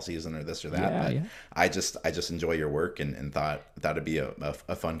of football season or this or that. But I just enjoy your work and thought it'd be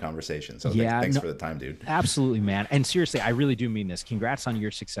a fun conversation. So thanks for the time, dude. Absolutely, man. And seriously, I really do mean this. Congrats on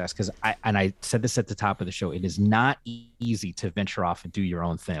your success, because I said this at the top of the show. It is not easy to venture off and do your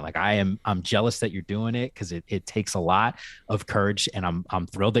own thing. Like I'm jealous that you're doing it, because it takes a lot of courage, and I'm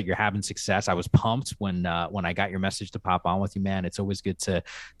thrilled that you're having success. I was pumped when I got your message to pop on with you, man. It's always good to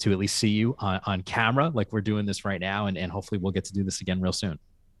at least see you on camera, like we're doing this right now, and hopefully we'll get to do this again real soon.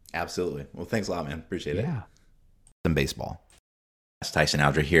 Absolutely. Well, thanks a lot, man. Appreciate it. Yeah. Some baseball. Tyson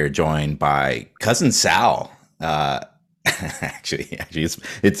Alger here, joined by cousin Sal. Actually,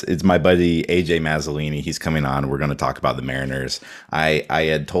 it's my buddy AJ Mazzolini. He's coming on. We're going to talk about the Mariners. I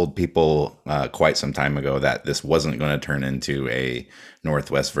had told people quite some time ago that this wasn't going to turn into a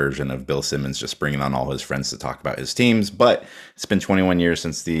Northwest version of Bill Simmons just bringing on all his friends to talk about his teams. But it's been 21 years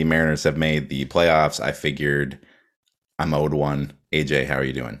since the Mariners have made the playoffs. I figured I'm owed one. AJ, how are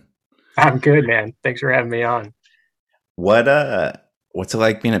you doing? I'm good, man. Thanks for having me on. What's it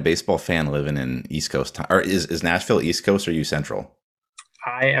like being a baseball fan living in East Coast time? Or is Nashville East Coast, or are you Central?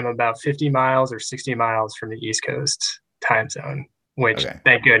 I am about 50 miles or 60 miles from the East Coast time zone, which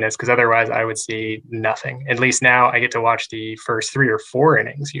thank goodness, because otherwise I would see nothing. At least now I get to watch the first 3 or 4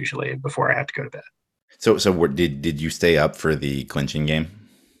 innings usually before I have to go to bed. So did you stay up for the clinching game?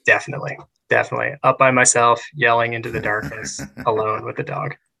 Definitely. Up by myself, yelling into the darkness, alone with the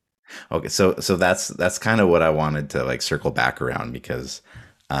dog. Okay, so that's kind of what I wanted to like circle back around, because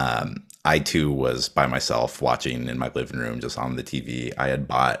I too was by myself watching in my living room just on the TV. I had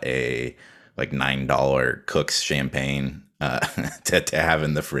bought a like $9 Cook's champagne to have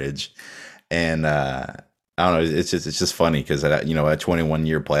in the fridge, and I don't know. It's just funny because a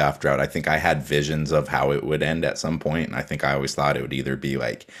 21-year playoff drought. I think I had visions of how it would end at some point, and I think I always thought it would either be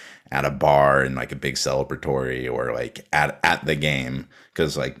like at a bar and like a big celebratory, or like at the game,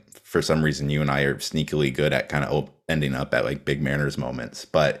 because like for some reason you and I are sneakily good at kind of ending up at like big Mariners moments.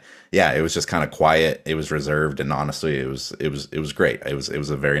 But yeah, it was just kind of quiet. It was reserved, and honestly, it was great. It was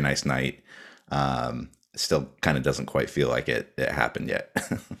a very nice night. Still kind of doesn't quite feel like it happened yet.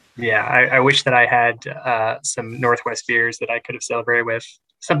 Yeah, I wish that I had some Northwest beers that I could have celebrated with.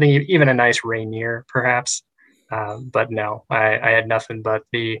 Something, even a nice Rainier, perhaps. But no, I had nothing but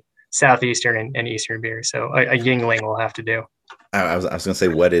the Southeastern and Eastern beer. So a Yuengling will have to do. I was gonna say,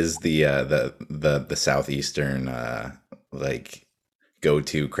 what is the Southeastern like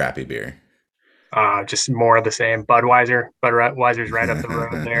go-to crappy beer? Just more of the same. Budweiser's right up the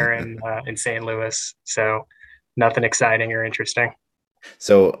road there in St. Louis. So nothing exciting or interesting.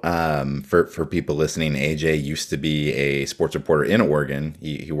 So for people listening, AJ used to be a sports reporter in Oregon.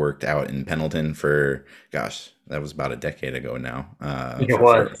 He worked out in Pendleton for, gosh, that was about a decade ago now.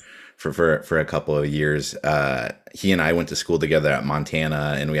 For a couple of years. He and I went to school together at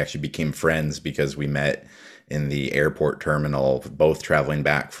Montana, and we actually became friends because we met in the airport terminal, both traveling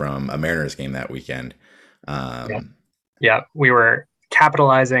back from a Mariners game that weekend. Yeah, we were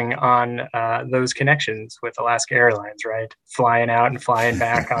capitalizing on those connections with Alaska Airlines, right? Flying out and flying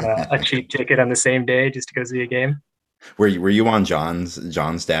back on a cheap ticket on the same day just to go see a game. Were you on John's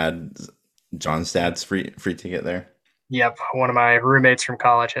dad's free ticket there? Yep, one of my roommates from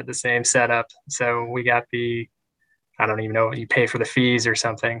college had the same setup, so we got the I don't even know what you pay for the fees or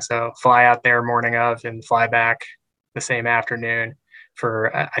something. So fly out there morning of and fly back the same afternoon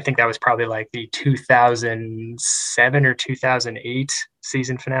for I think that was probably like the 2007 or 2008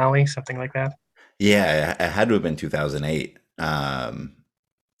 season finale, something like that. Yeah, it had to have been 2008.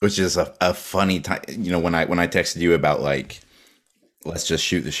 Which is a funny time. When I texted you about like, let's just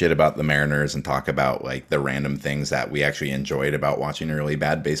shoot the shit about the Mariners and talk about like the random things that we actually enjoyed about watching a really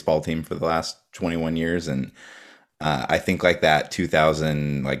bad baseball team for the last 21 years. And I think like that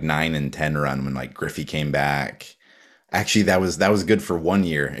 2009 and 10 run when like Griffey came back. Actually, that was good for 1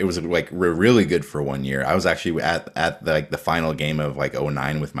 year. It was like really good for 1 year. I was actually at the final game of like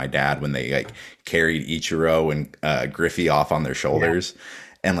 '09 with my dad when they like carried Ichiro and Griffey off on their shoulders,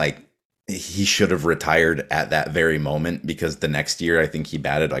 and like he should have retired at that very moment because the next year I think he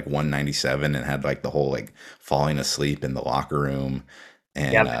batted like 197 and had like the whole like falling asleep in the locker room.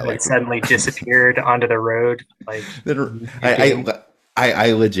 And like suddenly disappeared onto the road. Like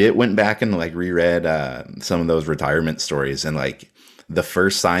I legit went back and like reread some of those retirement stories, and like the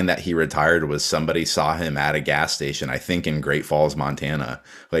first sign that he retired was somebody saw him at a gas station, I think in Great Falls, Montana,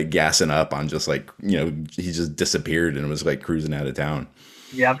 like gassing up on just like, he just disappeared and was like cruising out of town.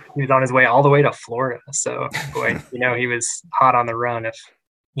 Yep, he was on his way all the way to Florida. So boy, he was hot on the run if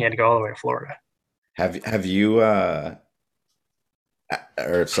he had to go all the way to Florida. Have you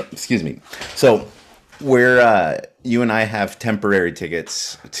excuse me. So where you and I have temporary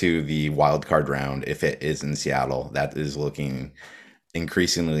tickets to the wild card round if it is in Seattle. That is looking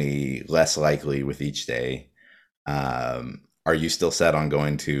increasingly less likely with each day. Are you still set on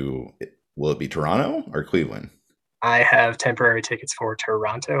going to, will it be Toronto or Cleveland? I have temporary tickets for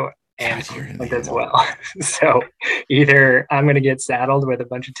Toronto and Cleveland as well. So either I'm going to get saddled with a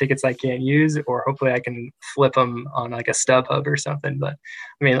bunch of tickets I can't use, or hopefully I can flip them on like a StubHub or something. But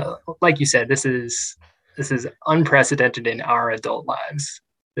I mean, like you said, this is unprecedented in our adult lives.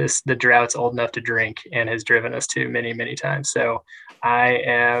 The drought's old enough to drink and has driven us to many, many times. So I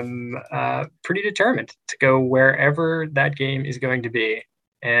am pretty determined to go wherever that game is going to be.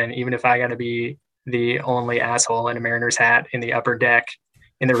 And even if I got to be the only asshole in a Mariners hat in the upper deck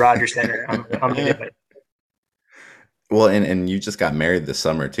in the Rogers Center, I'm going to do it. Well, and you just got married this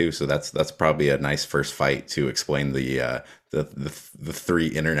summer too, so that's probably a nice first fight to explain the three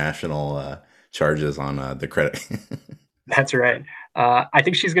international charges on the credit. That's right. I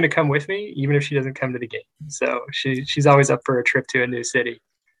think she's going to come with me, even if she doesn't come to the game. So she's always up for a trip to a new city,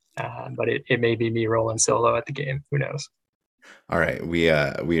 but it may be me rolling solo at the game. Who knows? All right, we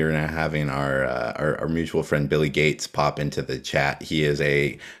are now having our mutual friend Billy Gates pop into the chat. He is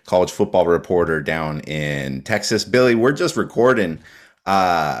a college football reporter down in Texas. Billy, we're just recording.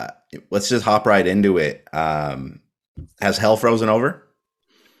 Let's just hop right into it. Has hell frozen over?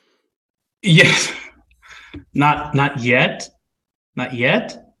 Yes. Not yet. Who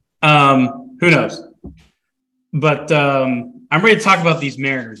knows? But I'm ready to talk about these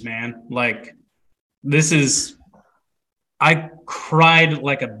Mariners, man. Like, I cried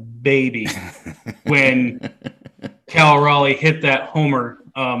like a baby when Cal Raleigh hit that homer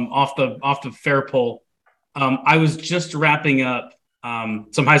off the fair pole. I was just wrapping up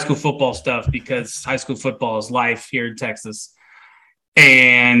some high school football stuff because high school football is life here in Texas,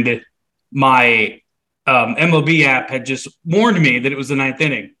 and my MLB app had just warned me that it was the ninth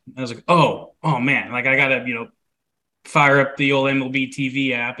inning. I was like, oh man, like I gotta fire up the old MLB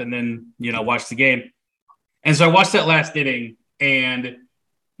TV app and then watch the game. And so I watched that last inning, and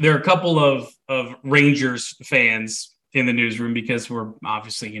there are a couple of Rangers fans in the newsroom because we're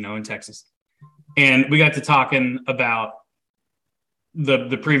obviously, in Texas. And we got to talking about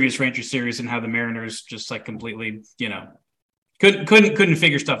the previous Ranger series and how the Mariners just like completely, couldn't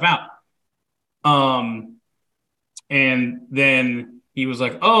figure stuff out. And then he was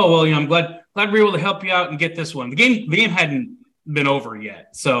like, oh, well, I'm glad we were able to help you out and get this one. The game hadn't been over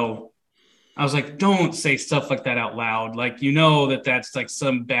yet. So I was like, don't say stuff like that out loud. Like, that's like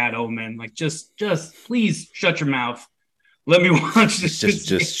some bad omen. Like, just please shut your mouth. Let me watch this.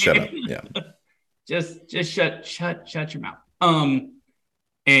 Just shut up. Yeah. just shut your mouth.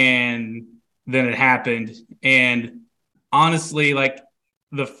 And then it happened. And honestly, like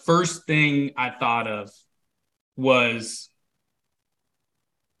the first thing I thought of was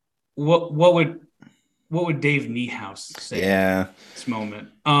what would Dave Niehaus say? Yeah. This moment.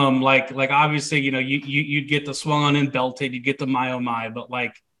 Like obviously, you'd get the swung and belted, you'd get the my oh my, but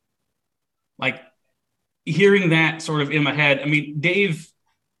like hearing that sort of in my head. I mean, Dave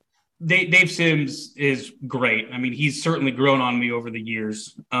Dave Sims is great. I mean, he's certainly grown on me over the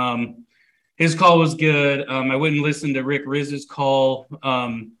years. His call was good. I went and listened to Rick Riz's call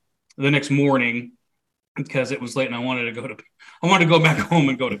the next morning because it was late and I wanted to go back home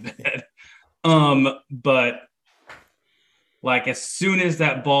and go to bed. But like as soon as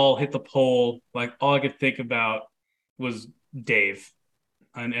that ball hit the pole, like all I could think about was Dave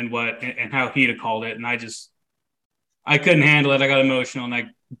and how he'd have called it. And I couldn't handle it. I got emotional and I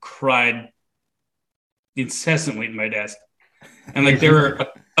cried incessantly at my desk. And like there were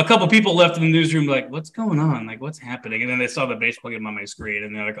a couple people left in the newsroom like, what's going on? Like, what's happening? And then they saw the baseball game on my screen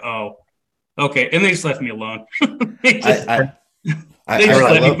and they're like, oh, okay. And they just left me alone. They just let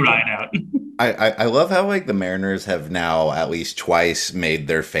me cry it out. I love how like the Mariners have now at least twice made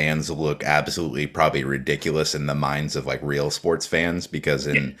their fans look absolutely probably ridiculous in the minds of like real sports fans, because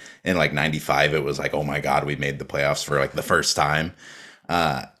in like 95 it was like, oh my God, we made the playoffs for like the first time.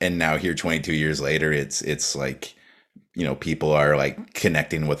 And now here 22 years later, it's like, you know, people are like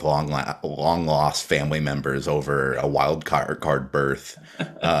connecting with long lost family members over a wild card berth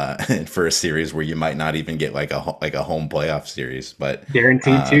for a series where you might not even get like a home playoff series, but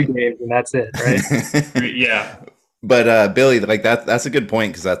guaranteed 2 games and that's it, right? Yeah. But Billy, like that's a good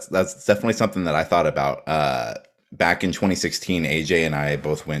point, because that's definitely something that I thought about. Back in 2016, AJ and I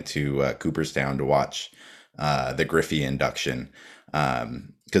both went to Cooperstown to watch the Griffey induction.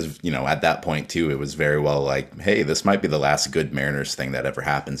 Because, you know, at that point, too, it was very well like, hey, this might be the last good Mariners thing that ever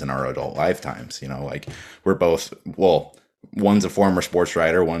happens in our adult lifetimes. You know, like we're both, well, one's a former sports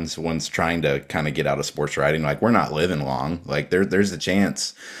writer, one's trying to kind of get out of sports writing. Like we're not living long. Like there's a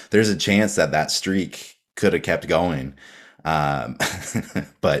chance that streak could have kept going.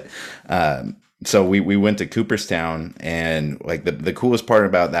 But so we went to Cooperstown, and like the coolest part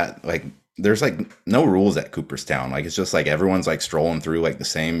about that, like, there's like no rules at Cooperstown. Like it's just like everyone's like strolling through like the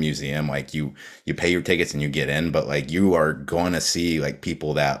same museum. Like you pay your tickets and you get in, but like you are going to see like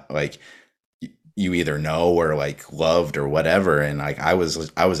people that like you either know or like loved or whatever. And like I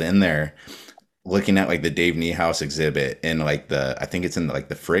was in there looking at like the Dave Niehaus exhibit, and like I think it's in like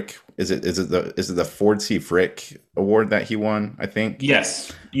the Frick. Is it the Ford C. Frick award that he won? I think.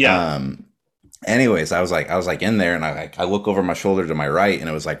 Yes. Yeah. Anyways, I was like in there, and I look over my shoulder to my right, and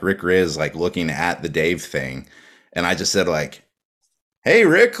it was like Rick Riz like looking at the Dave thing, and I just said like, "Hey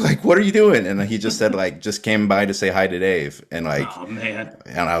Rick, like what are you doing?" And he just said like just came by to say hi to Dave, and like, oh man,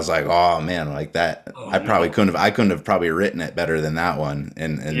 and I was like, oh man, like that. I couldn't have probably written it better than that one,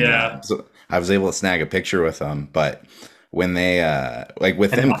 and yeah, so I was able to snag a picture with him, but. When they like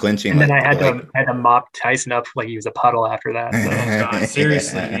with him clinching, and then like, I had to mop Tyson up like he was a puddle after that. So. Oh God,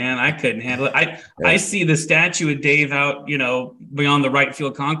 seriously, man, I couldn't handle it. I see the statue of Dave out, you know, beyond the right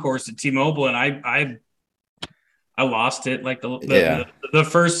field concourse at T-Mobile, and I lost it like the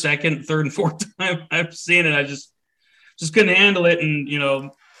first, second, third, and fourth time I've seen it. I just couldn't handle it, and you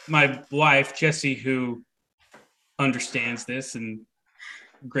know, my wife Jessie, who understands this and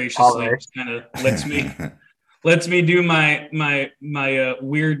graciously kind of lets me do my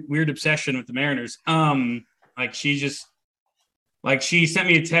weird obsession with the Mariners. Like she sent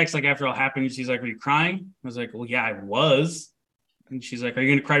me a text like after all happened. She's like, "Are you crying?" I was like, "Well, yeah, I was." And she's like, "Are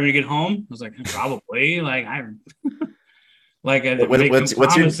you gonna cry when you get home?" I was like, "Probably." Like I make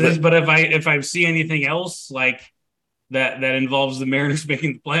promises, but if I see anything else like that involves the Mariners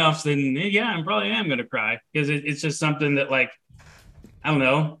making the playoffs, then yeah, I probably am gonna cry, because it's just something that, like, I don't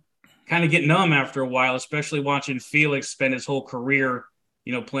know, kind of get numb after a while, especially watching Felix spend his whole career,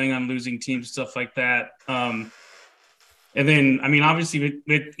 you know, playing on losing teams, stuff like that. And then, I mean, obviously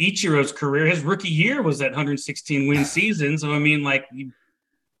with Ichiro's career, his rookie year was that 116 win season. So, I mean,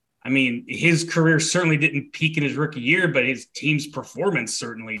 his career certainly didn't peak in his rookie year, but his team's performance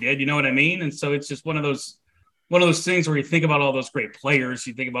certainly did. You know what I mean? And so it's just one of those things where you think about all those great players,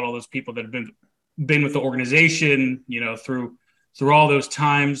 you think about all those people that have been with the organization, you know, through all those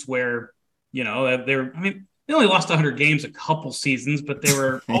times where, you know, they only lost 100 games a couple seasons, but they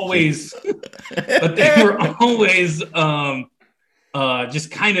were always,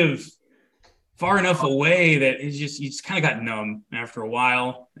 just kind of far enough away that you just kind of got numb after a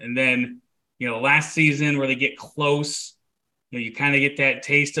while. And then, you know, last season where they get close, you know, you kind of get that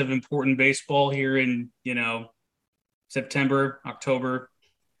taste of important baseball here in, you know, September, October.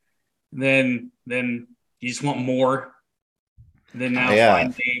 Then you just want more. Then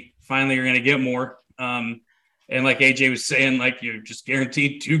now finally you're going to get more. And like AJ was saying, like, you're just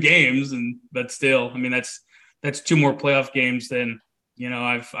guaranteed 2 games, but still, I mean, that's 2 more playoff games than, you know,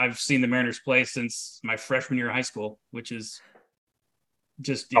 I've seen the Mariners play since my freshman year of high school, which is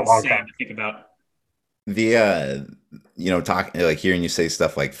just insane to think about. talking like hearing you say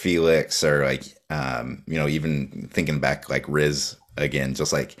stuff like Felix or like even thinking back like Riz again,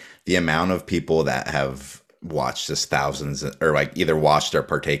 just like the amount of people that have watched just thousands or like either watched or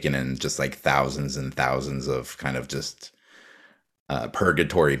partaken in just like thousands and thousands of kind of just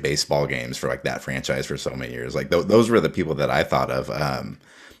purgatory baseball games for like that franchise for so many years. Like those were the people that I thought of.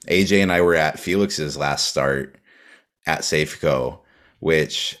 AJ and I were at Felix's last start at Safeco,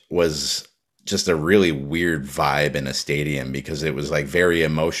 which was just a really weird vibe in a stadium because it was like very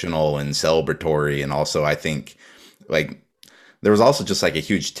emotional and celebratory. And also I think like there was also just like a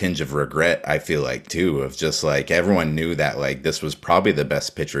huge tinge of regret, I feel like too, of just like everyone knew that like this was probably the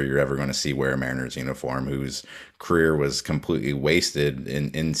best pitcher you're ever going to see wear a Mariners uniform, whose career was completely wasted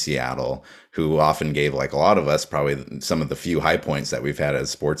in Seattle, who often gave like a lot of us probably some of the few high points that we've had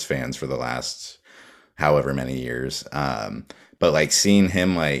as sports fans for the last however many years. But like seeing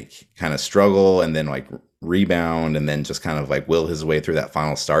him like kind of struggle and then like rebound and then just kind of like will his way through that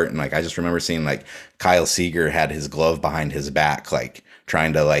final start. And like I just remember seeing like Kyle Seager had his glove behind his back, like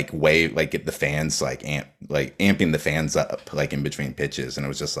trying to like wave, like get the fans like amping the fans up like in between pitches. And it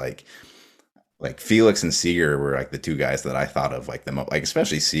was just like Felix and Seager were like the two guys that I thought of like the most, like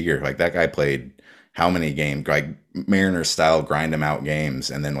especially Seager. Like that guy played how many games, like Mariners style grind them out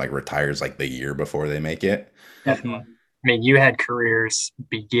games, and then like retires like the year before they make it. Definitely. I mean, you had careers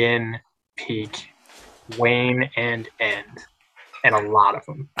begin, peak, wane, and end, and a lot of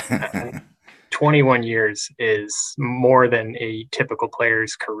them. 21 years is more than a typical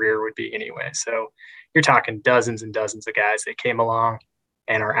player's career would be anyway. So you're talking dozens and dozens of guys that came along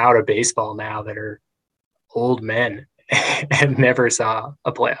and are out of baseball now that are old men and never saw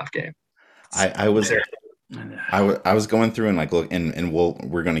a playoff game. I was going through and like look and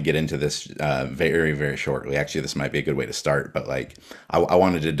we're going to get into this very, very shortly. Actually, this might be a good way to start, but like I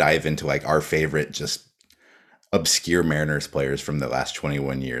wanted to dive into like our favorite just obscure Mariners players from the last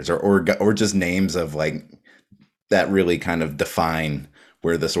 21 years or just names of like that really kind of define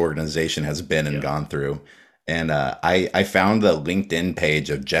where this organization has been and gone through. And I found the LinkedIn page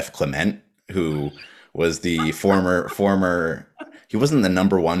of Jeff Clement, who was the former he wasn't the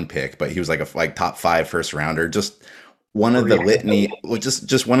number one pick, but he was like top 5 first rounder. Just one of the litany,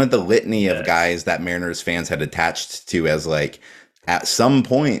 just one of the litany of guys that Mariners fans had attached to as like at some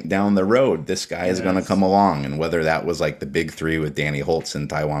point down the road, this guy is going to come along. And whether that was like the big 3 with Danny Holtz and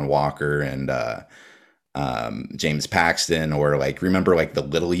Taijuan Walker and James Paxton, or like remember like the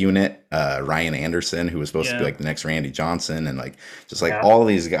little unit, Ryan Anderson, who was supposed to be like the next Randy Johnson, and like just like all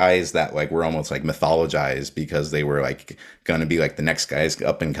these guys that like were almost like mythologized because they were like gonna be like the next guys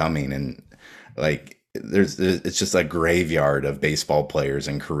up and coming. And like it's just a graveyard of baseball players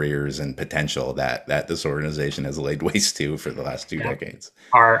and careers and potential that this organization has laid waste to for the last 2 decades.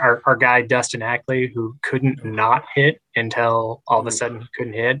 Our guy Dustin Ackley, who couldn't not hit until all of a sudden he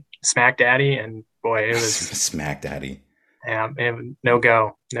couldn't hit, Smack Daddy, and boy, it was Smack Daddy. Yeah, no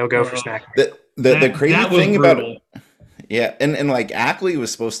go for Smack. The crazy thing about it, and like Ackley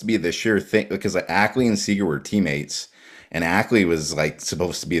was supposed to be the sure thing because like Ackley and Seager were teammates, and Ackley was like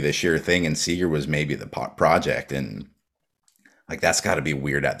supposed to be the sure thing, and Seager was maybe the project, and like that's got to be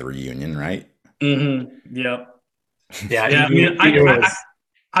weird at the reunion, right? Mm-hmm. Yep. Yeah. I mean, I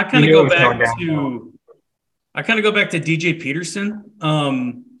kind of go back to DJ Peterson.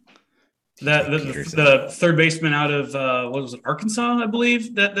 The third baseman out of what was it, Arkansas, I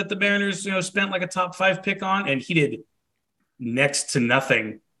believe, that the Mariners spent like a top 5 pick on, and he did next to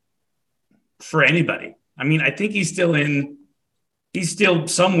nothing for anybody. I mean, I think he's still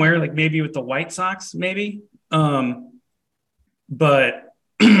somewhere, like maybe with the White Sox, maybe. But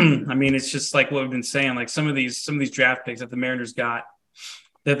I mean, it's just like what we've been saying, like some of these draft picks that the Mariners got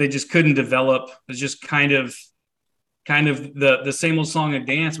that they just couldn't develop. It's just kind of the same old song and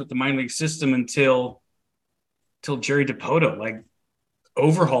dance with the minor league system until Jerry Dipoto like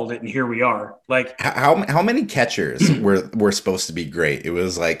overhauled it, and here we are. Like how many catchers were supposed to be great? It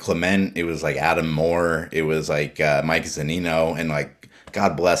was like Clement, it was like Adam Moore, it was like Mike Zunino, and like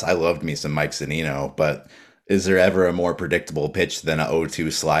God bless, I loved me some Mike Zunino, but is there ever a more predictable pitch than an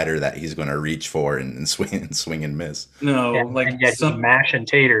 0-2 slider that he's going to reach for and swing and miss? No, and yet he's mashing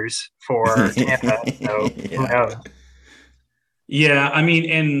taters for Tampa. So who knows? Yeah, I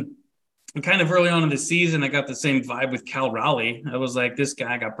mean, and kind of early on in the season, I got the same vibe with Cal Raleigh. I was like, this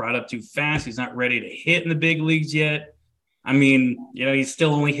guy got brought up too fast. He's not ready to hit in the big leagues yet. I mean, he's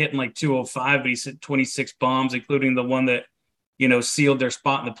still only hitting like 205, but he's hit 26 bombs, including the one that, sealed their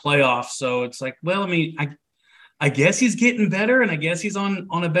spot in the playoffs. So it's like, well, I mean, I guess he's getting better, and I guess he's on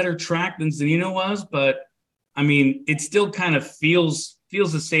a better track than Zunino was. But, I mean, it still kind of feels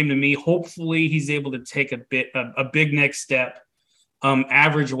feels the same to me. Hopefully he's able to take a big next step,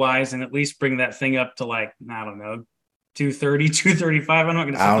 average wise, and at least bring that thing up to like, I don't know, 230, 235. I'm not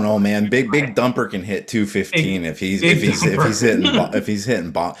going to. I don't know, man. Big Dumper can hit 215 if he's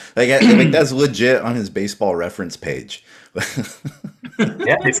hitting bomb. Like that's legit on his Baseball Reference page.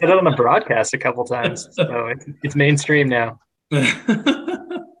 Yeah, they said it on the broadcast a couple times, so it's mainstream now.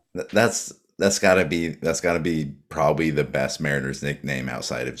 That's gotta be probably the best Mariners nickname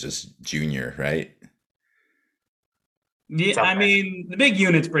outside of just Junior, right? Yeah, I mean the big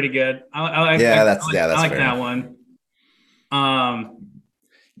unit's pretty good. I like fair. That one. The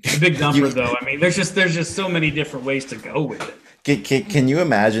Big Dumper though. I mean, there's just so many different ways to go with it. Can you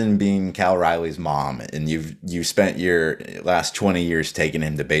imagine being Cal Riley's mom and you spent your last 20 years taking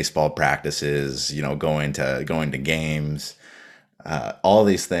him to baseball practices, going to games, all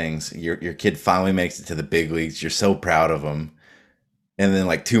these things. Your kid finally makes it to the big leagues. You're so proud of him. And then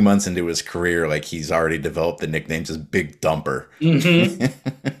like 2 months into his career, like he's already developed the nicknames as Big Dumper. Mm-hmm.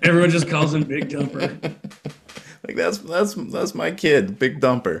 Everyone just calls him Big Dumper. Like that's my kid, Big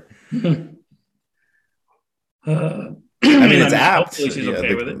Dumper. I mean, it's apt. Hopefully she's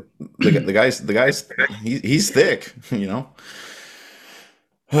okay with it. The guy's he's thick,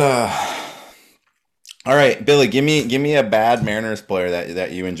 All right, Billy, give me a bad Mariners player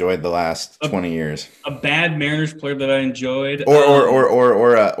that you enjoyed the last 20 years. A bad Mariners player that I enjoyed,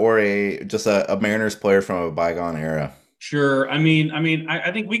 or a Mariners player from a bygone era. Sure. I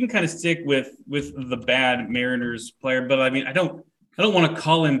think we can kind of stick with the bad Mariners player, but I mean, I don't want to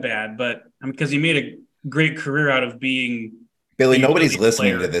call him bad, but because he made a great career out of being Billy. Nobody's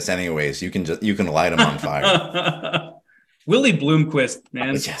listening to this anyways. You can light him on fire. Willie Bloomquist,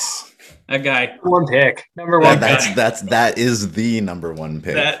 man. Yes, that guy. Number one. That is the number one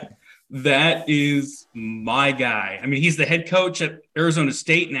pick. That is my guy. I mean, he's the head coach at Arizona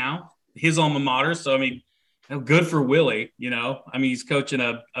State now, his alma mater. So I mean, good for Willie. I mean, he's coaching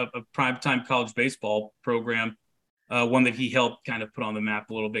a primetime college baseball program, one that he helped kind of put on the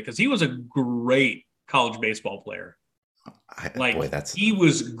map a little bit because he was a great college baseball player. He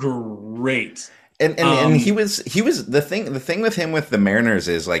was great. And he was the thing with him with the Mariners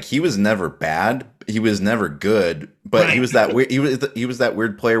is like he was never bad, he was never good, but right. he was that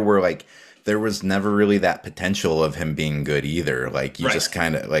weird player where like there was never really that potential of him being good either. Like you just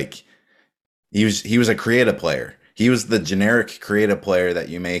kind of like he was a creative player. He was the generic creative player that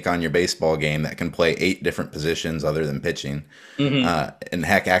you make on your baseball game that can play 8 different positions other than pitching. Mm-hmm. And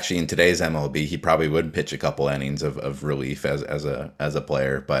heck, actually, in today's MLB, he probably would pitch a couple innings of relief as a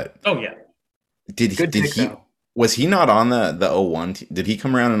player. But oh yeah, did he? Was he not on the 01? Did he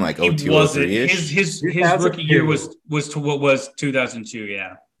come around in like 02, 03 ish? His rookie year was 2002.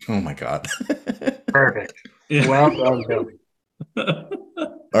 Yeah. Oh my God. Perfect. Yeah. Well done, Billy.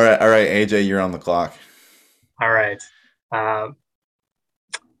 All right, AJ, you're on the clock. All right.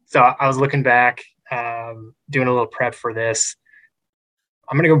 So I was looking back, doing a little prep for this.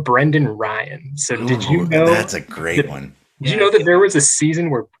 I'm going to go Brendan Ryan. So did you know? That's a great one. Did you know that there was a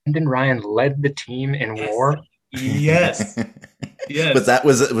season where Brendan Ryan led the team in WAR? Yes. Yes. But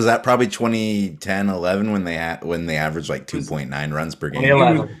was that probably 2010, 11 when they averaged like 2.9 runs per game?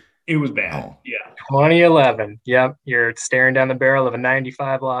 It was bad. Oh. Yeah. 2011. Yep. You're staring down the barrel of a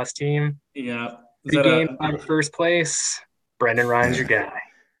 95 loss team. Yeah. The game out of first place. Brendan Ryan's your guy.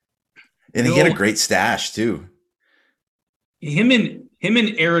 And he had a great stash too. Him and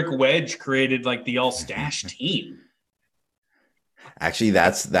Eric Wedge created like the all stash team. Actually,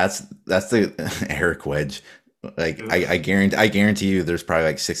 that's the Eric Wedge. Like I guarantee you there's probably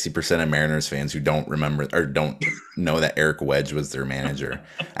like 60% of Mariners fans who don't remember or don't know that Eric Wedge was their manager.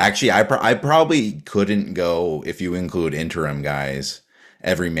 Actually, I probably couldn't go, if you include interim guys,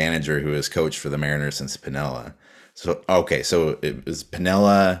 every manager who has coached for the Mariners since Piniella. So it was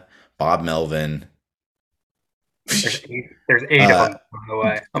Piniella, Bob Melvin. There's 8 of them, by the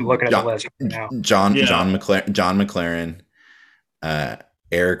way. I'm looking at the list right now. John McLaren,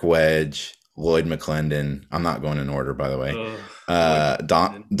 Eric Wedge, Lloyd McClendon. I'm not going in order, by the way.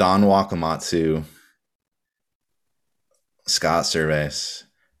 Don Wakamatsu, Scott Servais,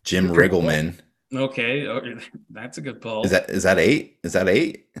 Jim Riggleman. Okay, that's a good pull. Is that 8? Is that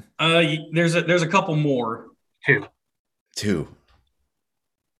 8? There's a couple more. 2.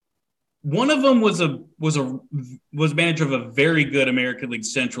 One of them was manager of a very good American League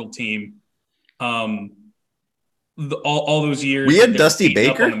Central team. All those years. We had Dusty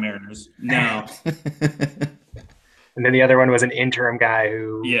Baker on the Mariners. No. And then the other one was an interim guy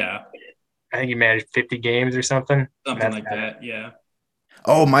who. Yeah. I think he managed 50 games or something. Something like that. Yeah.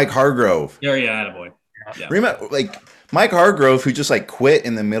 Oh, Mike Hargrove. Yeah, attaboy. Yeah. Remember, like Mike Hargrove, who just like quit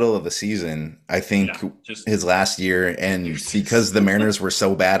in the middle of the season, I think his last year, and because the Mariners were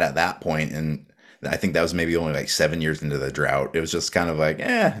so bad at that point, and I think that was maybe only like 7 years into the drought. It was just kind of like,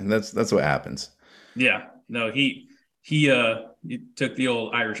 that's what happens. Yeah, no, he took the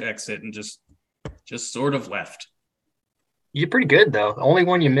old Irish exit and just sort of left. You're pretty good though. The only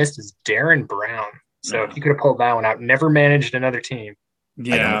one you missed is Darren Brown. So if you could have pulled that one out, never managed another team.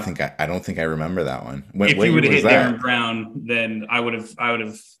 Yeah, I don't think I remember that one. If you would have hit Darren Brown, then I would have I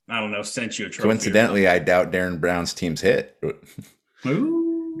don't know, sent you a trophy. Coincidentally, I doubt Darren Brown's teams hit.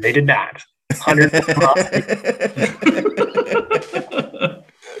 Ooh. They did not. 100.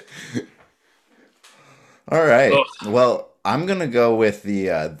 All right. Well, I'm gonna go with the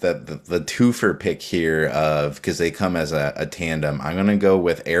twofer pick here because they come as a tandem. I'm gonna go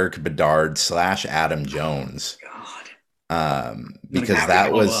with Eric Bedard / Adam Jones. Because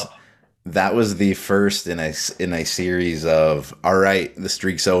that was the first in a series of, all right, the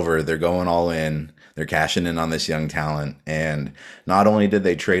streak's over. They're going all in. They're cashing in on this young talent. And not only did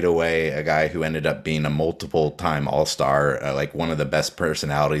they trade away a guy who ended up being a multiple-time All-Star, like one of the best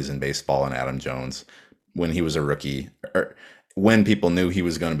personalities in baseball in Adam Jones when he was a rookie, or when people knew he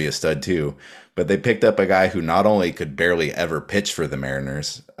was going to be a stud too. But they picked up a guy who not only could barely ever pitch for the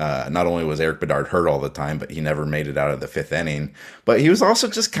Mariners, not only was Eric Bedard hurt all the time, but he never made it out of the fifth inning, but he was also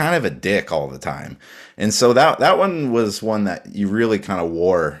just kind of a dick all the time. And so that one was one that you really kind of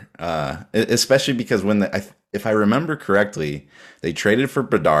wore, especially because if I remember correctly, they traded for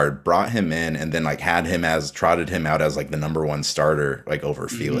Bedard, brought him in, and then like trotted him out as like the number one starter, like over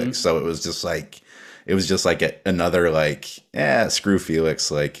Felix. So it was just like, another like, screw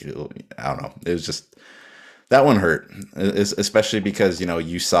Felix. Like, I don't know. It was just, that one hurt, especially because,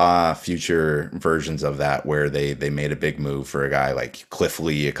 you saw future versions of that where they made a big move for a guy like Cliff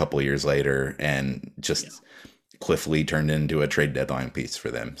Lee a couple of years later, and just Cliff Lee turned into a trade deadline piece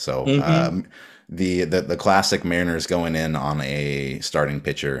for them. So the classic Mariners going in on a starting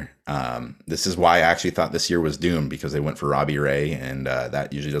pitcher. This is why I actually thought this year was doomed, because they went for Robbie Ray, and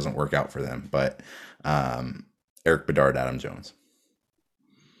that usually doesn't work out for them. But Eric Bedard, Adam Jones.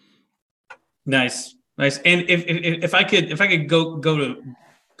 Nice. And if I could go to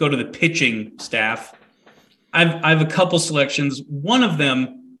the pitching staff, I have a couple selections. One of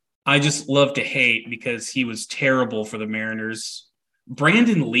them I just love to hate because he was terrible for the Mariners.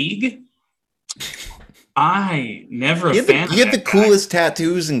 Brandon League. I never a fan. He had the coolest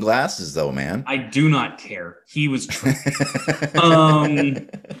tattoos and glasses, though, man. I do not care. He was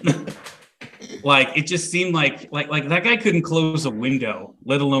like, it just seemed like that guy couldn't close a window,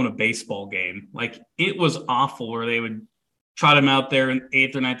 let alone a baseball game. Like, it was awful where they would trot him out there in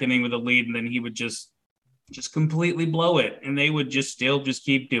 8th or 9th inning with a lead, and then he would just completely blow it, and they would just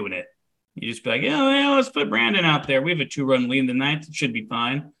keep doing it. You just be like, let's put Brandon out there. We have a 2-run lead in the 9th. It should be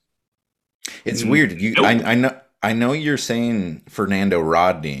fine. It's weird. I know you're saying Fernando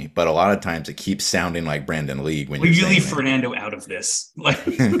Rodney, but a lot of times it keeps sounding like Brandon League when you leave Fernando out of this. Like,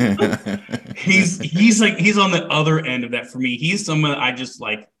 he's on the other end of that for me. He's someone I just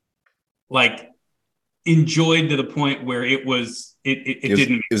like enjoyed to the point where it was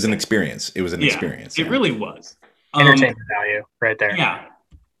an experience. It was an experience. It really was. Entertainment value right there. Yeah.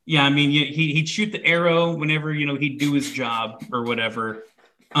 Yeah. I mean, he'd shoot the arrow whenever, he'd do his job or whatever.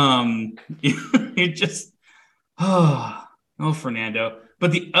 It just, Fernando.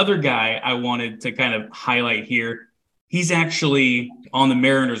 But the other guy I wanted to kind of highlight here, he's actually on the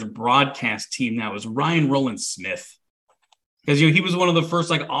Mariners broadcast team now, is Ryan Rowland-Smith. Because he was one of the first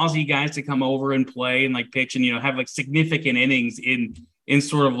like Aussie guys to come over and play and like pitch and have like significant innings in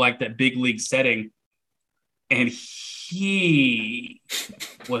sort of like that big league setting. And he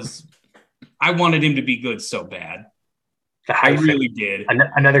was, I wanted him to be good so bad. The hyphen. I really did.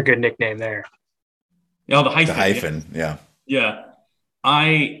 Another good nickname there. Oh, the hyphen. The hyphen, yeah. Yeah.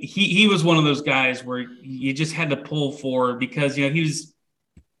 He was one of those guys where you just had to pull for, because he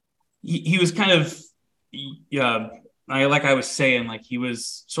was kind of like I was saying, like he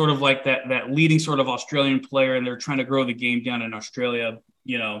was sort of like that leading sort of Australian player, and they're trying to grow the game down in Australia,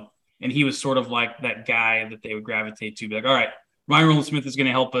 and he was sort of like that guy that they would gravitate to, be like, all right, Ryan Rowland-Smith is going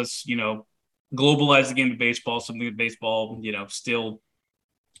to help us, globalize the game of baseball, something that baseball, still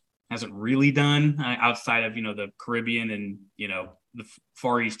hasn't really done outside of, the Caribbean and, the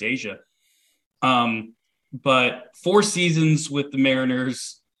Far East Asia. But 4 seasons with the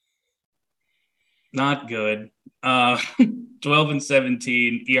Mariners, not good.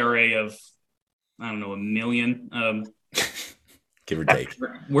 12-17, ERA of, I don't know, 1 million. Give or take.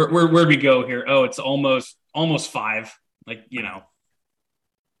 Where'd we go here? Oh, it's almost 5. Like,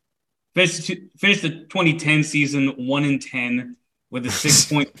 Finished the 2010 season 1-10 with a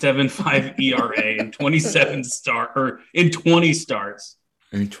 6.75 ERA and 20 starts.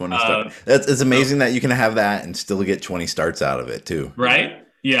 In 20 starts. It's amazing that you can have that and still get 20 starts out of it too. Right?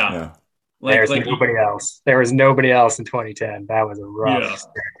 Yeah. There's nobody else. There was nobody else in 2010. That was a rough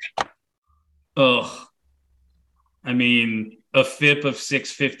stretch. Ugh. I mean, a FIP of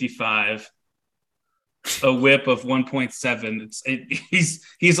 655, a WHIP of 1.7.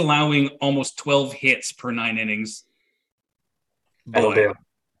 He's allowing almost 12 hits per 9 innings. That'll do.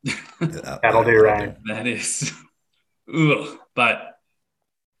 That'll do, Ryan. That is. Ugh. But.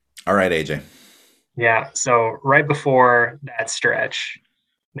 All right, AJ. Yeah. So right before that stretch,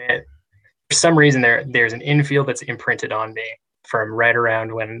 for some reason there's an infield that's imprinted on me from right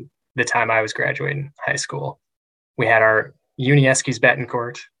around when the time I was graduating high school. We had our Yuniesky's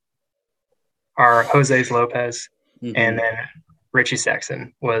Betancourt, our Jose's Lopez, and then Richie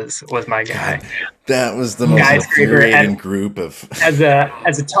Sexson was my guy. God, that was the most infuriating group of. As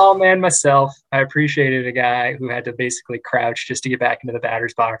a tall man myself, I appreciated a guy who had to basically crouch just to get back into the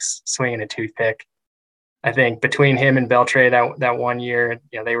batter's box, swinging a toothpick. I think between him and Beltre that one year,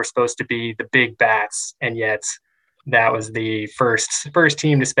 they were supposed to be the big bats, and yet that was the first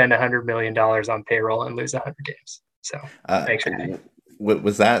team to spend $100 million on payroll and lose 100 games. So thanks for that.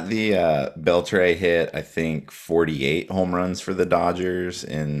 Was that the Beltre hit, I think, 48 home runs for the Dodgers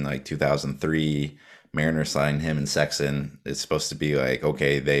in like 2003? Mariners signed him and Sexson. It's supposed to be like,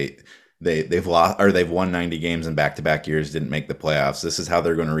 okay, they've lost or they've won 90 games in back-to-back years, didn't make the playoffs. This is how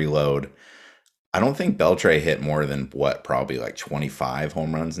they're going to reload. I don't think Beltre hit more than probably like 25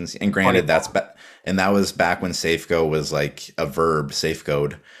 home runs. And granted, that was back when Safeco was like a verb,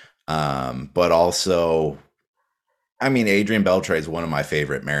 Safecode. But also, I mean, Adrian Beltre is one of my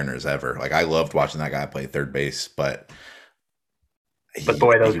favorite Mariners ever. Like, I loved watching that guy play third base, but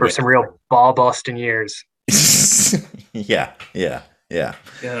boy, those were some real ball busting years. Yeah.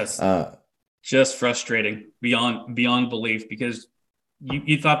 Yes. Just frustrating beyond belief, because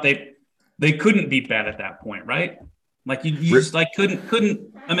you thought they couldn't be bad at that point, right? Like you just like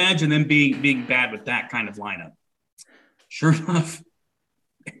couldn't imagine them being bad with that kind of lineup. Sure enough,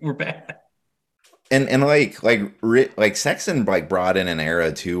 we're bad. And like Sexson like brought in an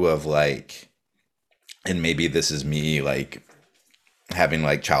era too of like, and maybe this is me like having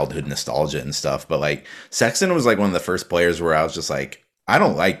like childhood nostalgia and stuff, but like Sexson was like one of the first players where I was just like, I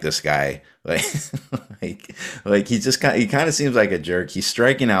don't like this guy. Like he kind of seems like a jerk. He's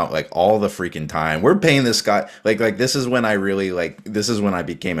striking out like all the freaking time. We're paying this guy like this is when I really this is when I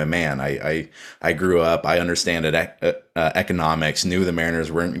became a man. I grew up. I understand economics. Knew the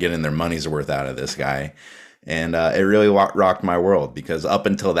Mariners weren't getting their money's worth out of this guy, and it really rocked my world, because up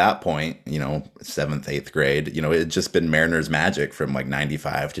until that point, 7th, 8th grade, it had just been Mariners magic from like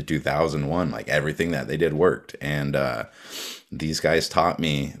 95 to 2001. Like everything that they did worked, and these guys taught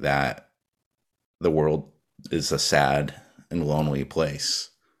me that the world is a sad and lonely place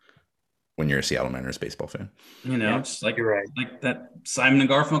when you're a Seattle Mariners baseball fan. Just like, right. Like that Simon and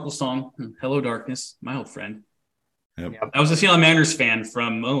Garfunkel song, Hello Darkness, my old friend. Yep. I was a Seattle Mariners fan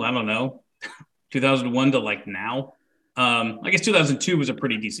from, I don't know, 2001 to like now. I guess 2002 was a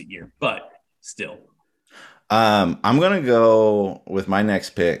pretty decent year, but still. I'm going to go with my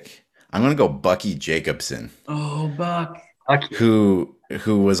next pick. I'm going to go Bucky Jacobson. Oh, Buck. Who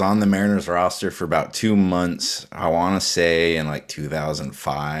was on the Mariners roster for about 2 months, I want to say in like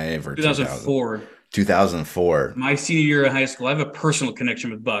 2005 or 2004. 2004. My senior year of high school. I have a personal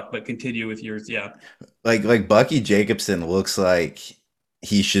connection with Buck, but continue with yours. Yeah. Like Bucky Jacobson looks like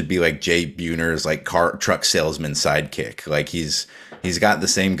he should be like Jay Buhner's like truck salesman sidekick. Like he's got the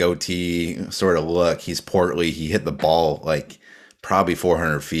same goatee sort of look. He's portly. He hit the ball like probably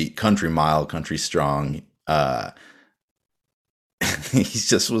 400 feet, country mile, country strong. He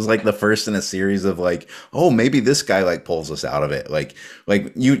just was like the first in a series of like, oh, maybe this guy like pulls us out of it. Like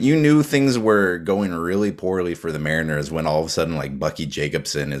you knew things were going really poorly for the Mariners when all of a sudden like Bucky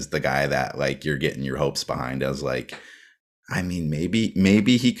Jacobson is the guy that like you're getting your hopes behind. I was like, I mean,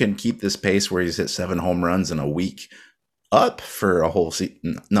 maybe he can keep this pace where he's hit 7 home runs in a week up for a whole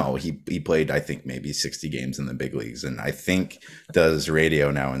season. No, he played, I think, maybe 60 games in the big leagues, and I think does radio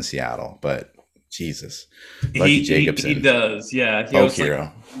now in Seattle, but Jesus, Bucky Jacobson. He does, yeah. He was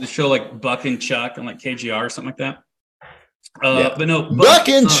hero. Like, the show like Buck and Chuck on like KGR or something like that. But no, Buck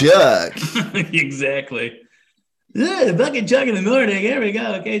and Chuck. Exactly. Yeah, Buck and Chuck in the morning. Here we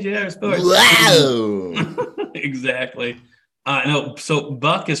go, KGR Sports. Wow. Exactly. No, so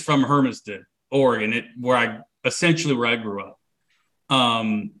Buck is from Hermiston, Oregon, where I grew up.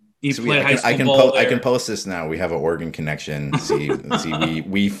 He So played high school ball I there. can post this now. We have an Oregon connection.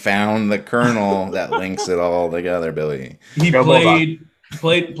 We found the kernel that links it all together, Billy. He Go played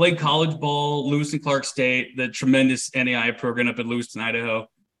college ball, Lewiston Clark State, the tremendous NAI program up in Lewiston, Idaho.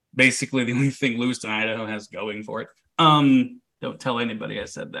 Basically, the only thing Lewiston, Idaho has going for it. Don't tell anybody I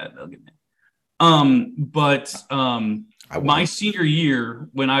said that; they'll get me. My senior year,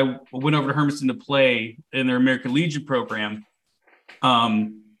 when I went over to Hermiston to play in their American Legion program,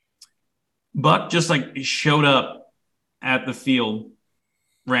 Buck just like showed up at the field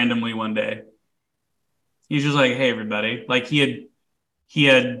randomly one day. He's just like, "Hey, everybody!" Like he had.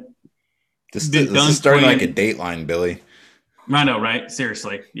 This is starting like a Dateline, Billy. I know, right?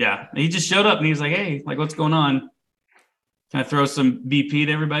 Seriously, yeah. And he just showed up and he was like, "Hey, like, what's going on? Can I throw some BP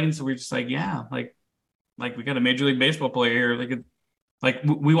to everybody?" And so we're just like, "Yeah, like we got a Major League Baseball player here. Like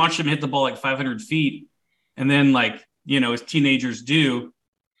we watched him hit the ball like 500 feet, and then like as teenagers do,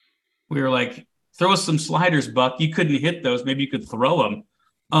 we were like, throw us some sliders, Buck. You couldn't hit those. Maybe you could throw them."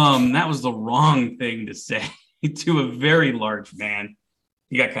 That was the wrong thing to say to a very large man.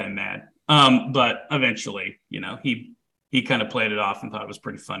 He got kind of mad. But eventually, he kind of played it off and thought it was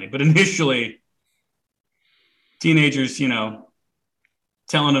pretty funny. But initially, teenagers,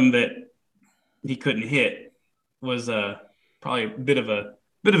 telling him that he couldn't hit was probably a bit of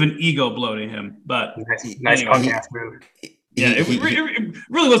an ego blow to him. But nice punk ass move. Yeah, it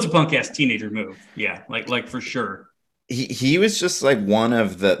really was a punk ass teenager move. Yeah, like for sure. He was just like one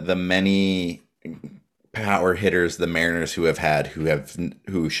of the many power hitters the Mariners who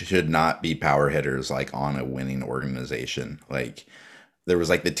should not be power hitters like on a winning organization. Like there was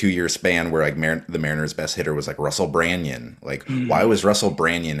like the 2-year span where like the Mariners' best hitter was like Russell Branyan. Like why was Russell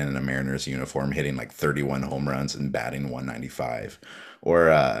Branyan in a Mariners uniform hitting like 31 home runs and batting 195?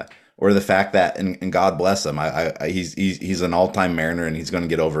 Or the fact that, and God bless him, he's an all-time Mariner and he's going to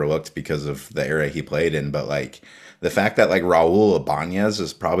get overlooked because of the era he played in. But like the fact that like Raul Ibanez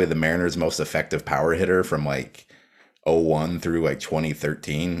is probably the Mariners' most effective power hitter from like 01 through like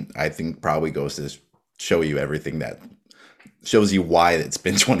 2013, I think probably goes to show you everything that shows you why it's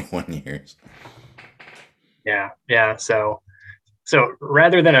been 21 years. Yeah. So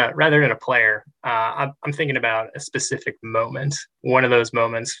rather than a player, I'm thinking about a specific moment. One of those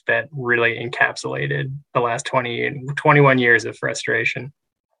moments that really encapsulated the last 21 years of frustration.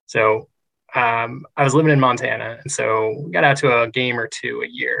 So I was living in Montana, and so we got out to a game or two a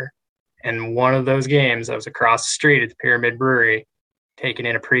year. And one of those games, I was across the street at the Pyramid Brewery, taking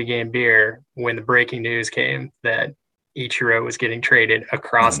in a pregame beer when the breaking news came that Ichiro was getting traded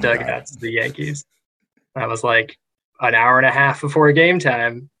across dugouts to the Yankees. I was like an hour and a half before game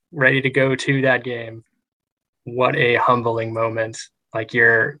time, ready to go to that game. What a humbling moment. Like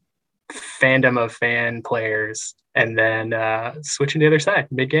your fandom of fan players and then switching to the other side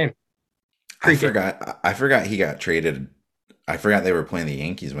mid-game. I forgot he got traded. I forgot they were playing the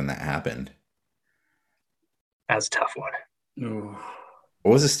Yankees when that happened. That's a tough one. Ooh.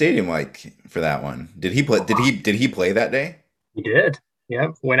 What was the stadium like for that one? Did he play? Did he play that day? He did.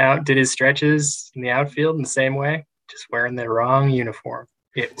 Yep. Went out, did his stretches in the outfield in the same way, just wearing the wrong uniform.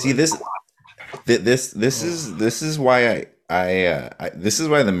 See this is why this is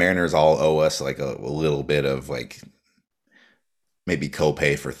why the Mariners all owe us like a little bit of like maybe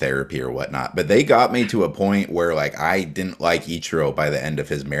copay for therapy or whatnot. But they got me to a point where like I didn't like Ichiro by the end of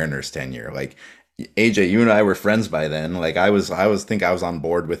his Mariners tenure. Like AJ, you and I were friends by then. Like I was on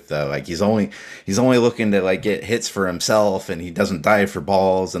board with like he's only looking to like get hits for himself and he doesn't dive for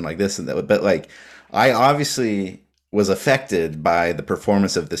balls and like this and that. But like I obviously was affected by the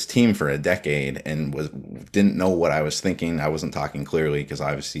performance of this team for a decade and didn't know what I was thinking. I wasn't talking clearly because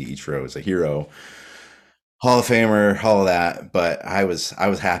obviously Ichiro is a hero, Hall of Famer, all of that. But I was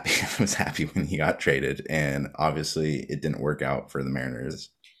happy. I was happy when he got traded, and obviously it didn't work out for the Mariners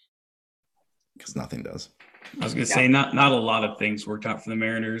because nothing does. I was going to say not a lot of things worked out for the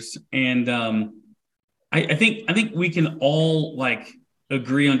Mariners, and I think we can all like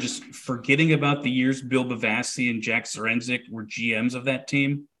agree on just forgetting about the years Bill Bavasi and Jack Zarenzik were GMs of that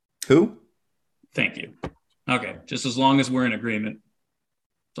team. Who? Thank you. Okay, just as long as we're in agreement.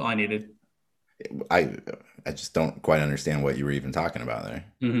 That's all I needed. I just don't quite understand what you were even talking about there.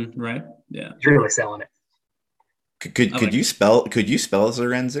 Mm-hmm, right? Yeah. You're really selling it. Could you spell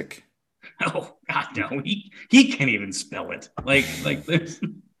Zarenzik? Oh God, no. He can't even spell it. Like there's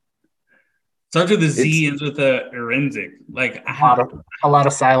starts with a Z, ends with a Zarenzik. Like a lot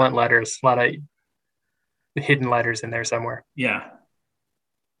of silent letters, a lot of hidden letters in there somewhere. Yeah.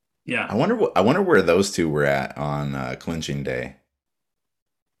 Yeah. I wonder where those two were at on clinching day.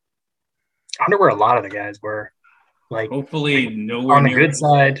 I wonder where a lot of the guys were. Like hopefully nowhere on the near good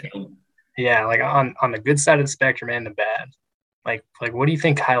side. Yeah, like on the good side of the spectrum and the bad. Like what do you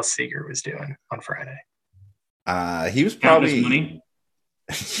think Kyle Seager was doing on Friday? He was Counting his probably money.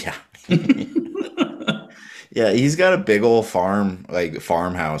 yeah. Yeah, he's got a big old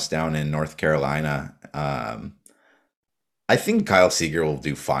farmhouse down in North Carolina. I think Kyle Seager will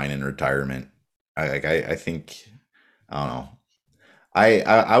do fine in retirement. I think I don't know.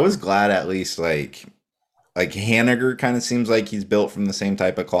 I was glad at least like Haniger kind of seems like he's built from the same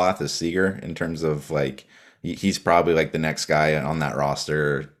type of cloth as Seager in terms of like he's probably like the next guy on that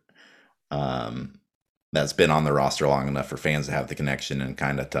roster um that's been on the roster long enough for fans to have the connection and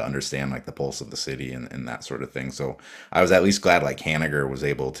kind of to understand like the pulse of the city and that sort of thing. So I was at least glad like Haniger was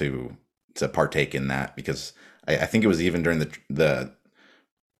able to partake in that because I think it was even during the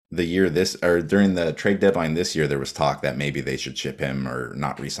year this or during the trade deadline this year there was talk that maybe they should ship him or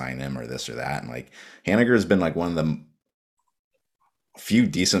not re-sign him or this or that. And like Haniger has been like one of the few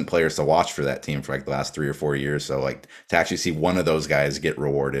decent players to watch for that team for like the last 3 or 4 years. So like to actually see one of those guys get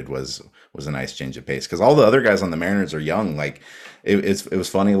rewarded was a nice change of pace because all the other guys on the Mariners are young. Like it was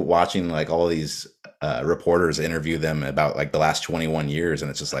funny watching like all these reporters interview them about like the last 21 years. And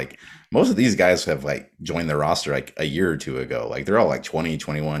it's just like most of these guys have like joined the roster like a year or two ago. Like they're all like 20,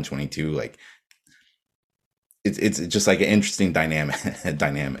 21, 22. Like it's just like an interesting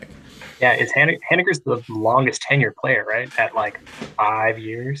dynamic. Yeah, it's Haniger's the longest tenure player, right? At like 5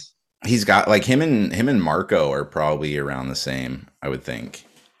 years. He's got like him and Marco are probably around the same, I would think.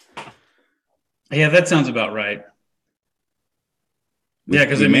 Yeah, that sounds about right. Yeah,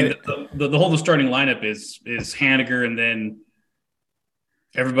 because I mean, the whole starting lineup is Haniger, and then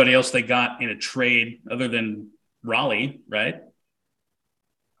everybody else they got in a trade other than Raleigh, right?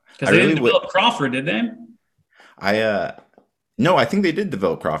 Because they didn't develop Crawford, did they? No, I think they did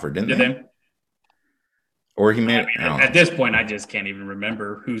develop Crawford, didn't they? Or he made. I mean, at this point, I just can't even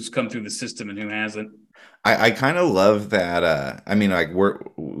remember who's come through the system and who hasn't. I kind of love that. I mean, like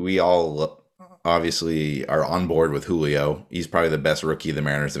we all obviously are on board with Julio. He's probably the best rookie the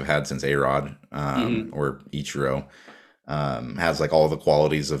Mariners have had since A-Rod or Ichiro. Has like all the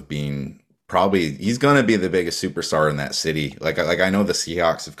qualities of being he's going to be the biggest superstar in that city. Like I know the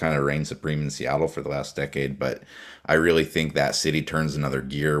Seahawks have kind of reigned supreme in Seattle for the last decade, but I really think that city turns another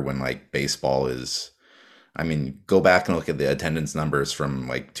gear when like baseball is. I mean, go back and look at the attendance numbers from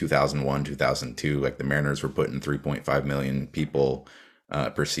like 2001, 2002. Like the Mariners were putting 3.5 million people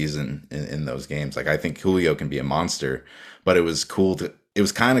per season in those games. Like I think Julio can be a monster, but it was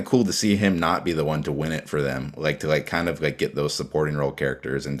kind of cool to see him not be the one to win it for them. Like to like kind of like get those supporting role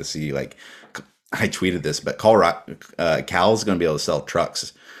characters and to see like I tweeted this, but Cal's going to be able to sell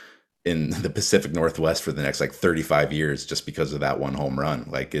trucks in the Pacific Northwest for the next like 35 years just because of that one home run.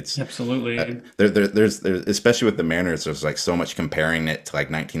 Like it's absolutely there's especially with the Mariners, there's like so much comparing it to like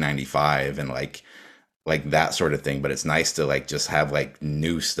 1995 and like that sort of thing. But it's nice to like just have like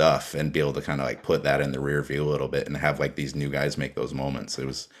new stuff and be able to kind of like put that in the rear view a little bit and have like these new guys make those moments.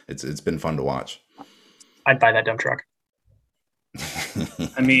 It's been fun to watch. I'd buy that dump truck.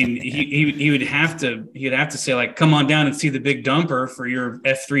 I mean, he would have to say like, come on down and see the big dumper for your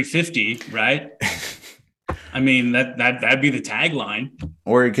F-350, right? I mean, that'd be the tagline.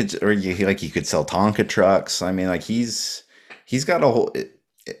 Or he could sell Tonka trucks. I mean, like he's got a whole.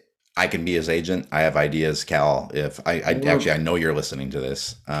 I can be his agent. I have ideas, Cal. If I know you're listening to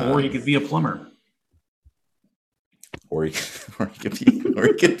this. Or he could be a plumber. Or he could be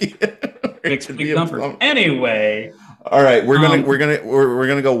big dumper. Anyway. All right, we're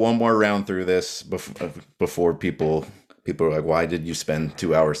gonna go one more round through this before people are like, why did you spend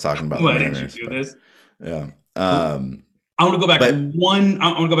 2 hours talking about? Why did you do this? Yeah. I want to go back I want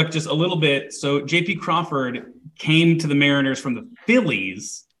to go back just a little bit. So J.P. Crawford came to the Mariners from the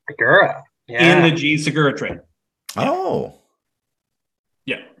Phillies. Segura, in the Gene Segura trade. Oh,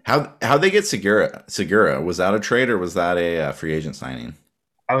 yeah. How'd they get Segura? Segura, was that a trade or was that a free agent signing?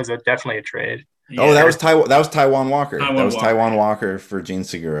 That was definitely a trade. Yeah. Oh, that was Taijuan Walker. Taijuan Walker for Gene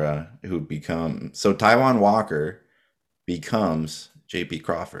Segura, so Taijuan Walker becomes J.P.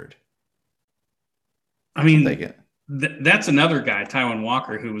 Crawford. I mean, that's another guy, Taijuan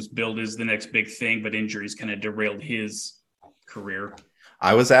Walker, who was billed as the next big thing, but injuries kind of derailed his career.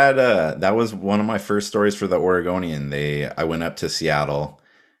 I was at that was one of my first stories for the Oregonian. I went up to Seattle,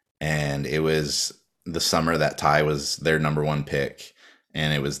 and it was the summer that Ty was their number one pick.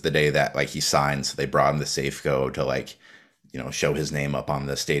 And it was the day that like he signed, so they brought him to Safeco to like, show his name up on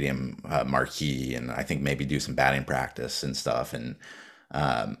the stadium marquee, and I think maybe do some batting practice and stuff. And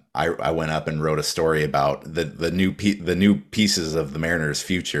I went up and wrote a story about the new pieces of the Mariners'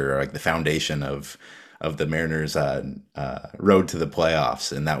 future, like the foundation of the Mariners road to the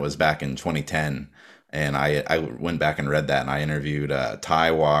playoffs, and that was back in 2010. And I went back and read that, and I interviewed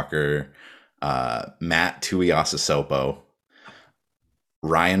Ty Walker, Matt Tuiasosopo,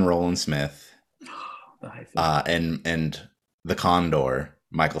 Ryan Roland Smith, and the Condor,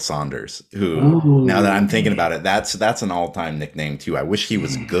 Michael Saunders, who, ooh, now that I'm thinking about it, that's an all-time nickname too. I wish he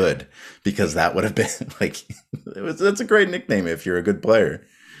was good, because that would have been like, that's a great nickname if you're a good player.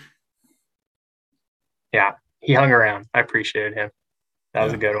 Yeah, he hung around. I appreciated him. That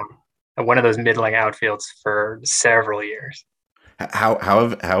was a good one. One of those middling outfields for several years. How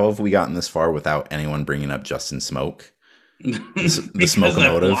have we gotten this far without anyone bringing up Justin Smoke? The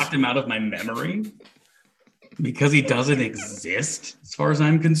Smokeomotive. I blocked him out of my memory because he doesn't exist, as far as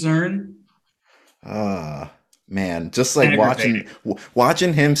I'm concerned. Man, just like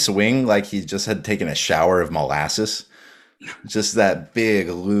watching him swing like he just had taken a shower of molasses. Just that big,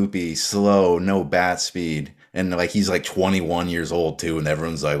 loopy, slow, no bat speed. And like he's like 21 years old too, and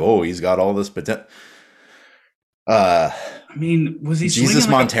everyone's like, "Oh, he's got all this potential." I mean, was he Jesus swinging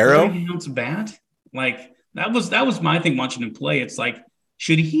like Montero? a 40-ounce bat? Like that was my thing watching him play. It's like,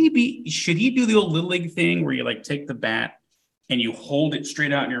 should he do the old little league thing where you like take the bat and you hold it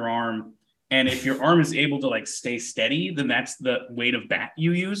straight out in your arm, and if your arm is able to like stay steady, then that's the weight of bat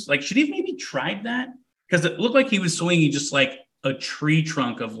you use. Like, should he maybe tried that? Because it looked like he was swinging just like a tree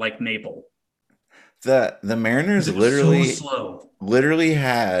trunk of like maple. The Mariners literally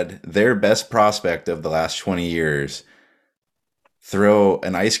had their best prospect of the last 20 years throw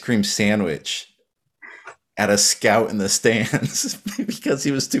an ice cream sandwich at a scout in the stands because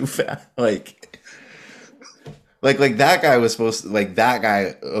he was too fat. Like that guy was supposed to, like, that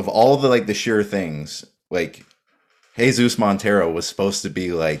guy of all the like the sure things, like Jesus Montero was supposed to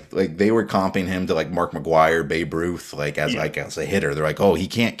be like they were comping him to like Mark McGwire, Babe Ruth, like as a hitter. They're like, oh, he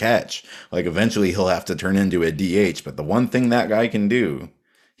can't catch. Like eventually he'll have to turn into a DH. But the one thing that guy can do,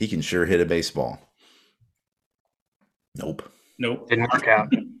 he can sure hit a baseball. Nope. Didn't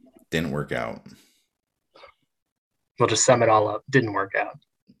work out. We'll just sum it all up. Didn't work out.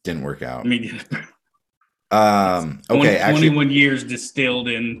 I mean, okay, 21 years distilled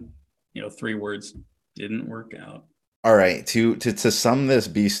in 3 words. Didn't work out. All right, to sum this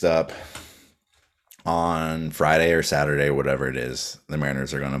beast up, on Friday or Saturday, whatever it is, the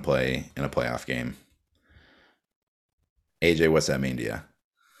Mariners are going to play in a playoff game. AJ, what's that mean to you?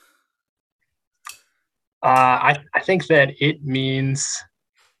 I think that it means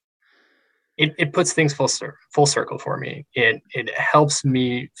it puts things full circle for me. It helps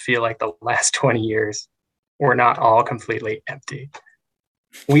me feel like the last 20 years were not all completely empty.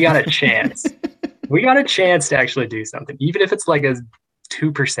 We got a chance. We got a chance to actually do something, even if it's like a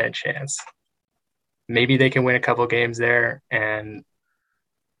 2% chance. Maybe they can win a couple games there, and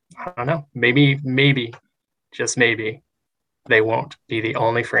I don't know. Maybe, just maybe, they won't be the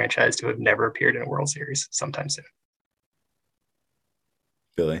only franchise to have never appeared in a World Series sometime soon.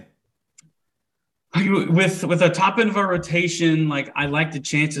 Billy? With a top end of our rotation, like I like the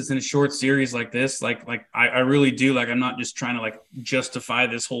chances in a short series like this. Like I really do. Like I'm not just trying to like justify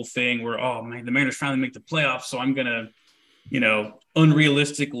this whole thing where, oh man, the Mariners finally make the playoffs, so I'm gonna,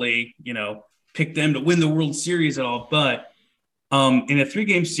 unrealistically, pick them to win the World Series at all. But in a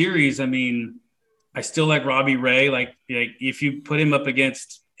 3-game series, I mean, I still like Robbie Ray. Like if you put him up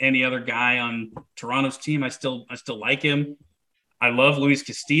against any other guy on Toronto's team, I still like him. I love Luis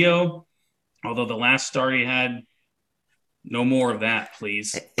Castillo. Although the last start he had, no more of that,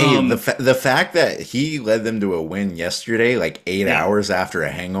 please. Hey, the fact that he led them to a win yesterday, like 8 hours after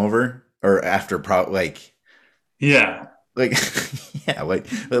a hangover, or after what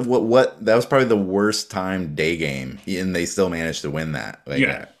that was probably the worst timed day game, and they still managed to win that.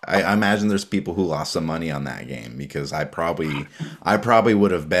 I imagine there's people who lost some money on that game, because I probably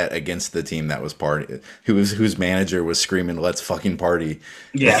would have bet against the team that was whose manager was screaming, "Let's fucking party."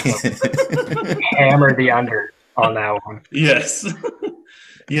 Yeah, hammer the under on that one. Yes,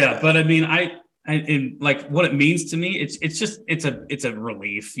 yeah, but I mean, I like what it means to me. It's a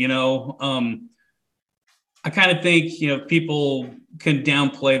relief, I kind of think, people can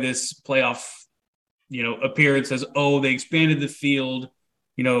downplay this playoff, appearance as, oh, they expanded the field,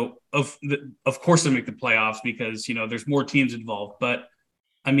 of course they make the playoffs because, there's more teams involved. But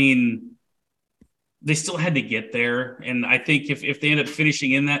I mean, they still had to get there. And I think if they end up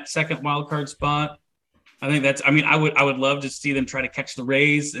finishing in that second wild card spot, I think I would love to see them try to catch the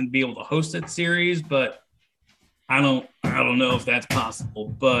Rays and be able to host that series, but I don't know if that's possible.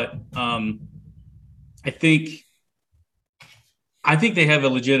 But, I think they have a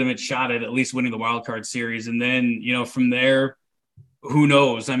legitimate shot at least winning the wild card series. And then, from there, who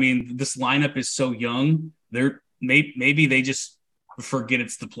knows? I mean, this lineup is so young. Maybe they just forget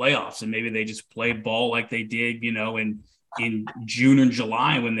it's the playoffs, and maybe they just play ball like they did, in June and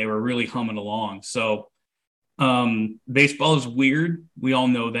July when they were really humming along. So baseball is weird. We all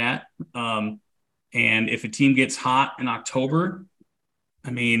know that. And if a team gets hot in October,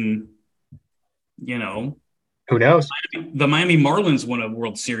 I mean, who knows? The Miami Marlins won a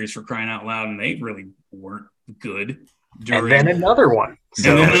World Series, for crying out loud, and they really weren't good. And then another one.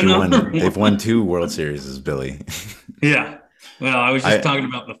 So they've won 2 World Series, Billy. Yeah. Well, I was just talking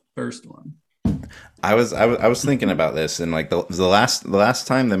about the first one. I was thinking about this, and like the last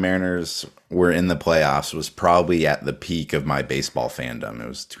time the Mariners were in the playoffs was probably at the peak of my baseball fandom. It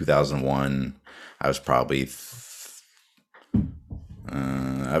was 2001. I was probably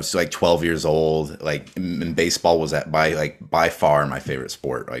I was like 12 years old. Like, and baseball was by far my favorite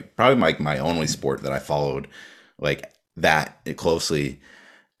sport. Like, probably my only sport that I followed like that closely.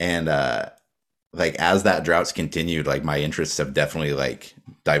 And like, as that drought's continued, like, my interests have definitely like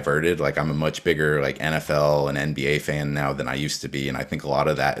diverted. Like, I'm a much bigger like NFL and NBA fan now than I used to be, and I think a lot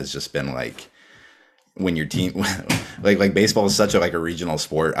of that has just been like, when your team like baseball is such a regional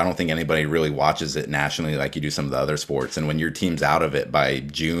sport. I don't think anybody really watches it nationally like you do some of the other sports. And when your team's out of it by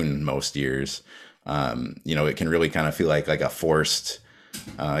June most years, it can really kind of feel like a forced,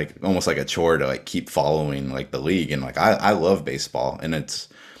 like almost like a chore to like keep following like the league. And like I love baseball, and it's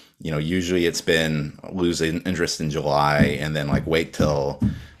usually it's been losing interest in July and then like wait till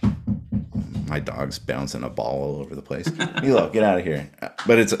my dog's bouncing a ball all over the place. Milo, get out of here.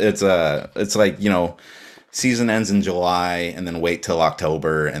 But it's like, season ends in July and then wait till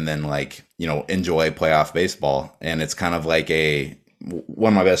October and then like, enjoy playoff baseball. And it's kind of like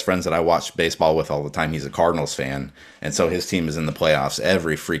one of my best friends that I watch baseball with all the time. He's a Cardinals fan. And so his team is in the playoffs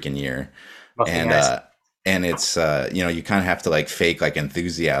every freaking year. And it's, you kind of have to like fake like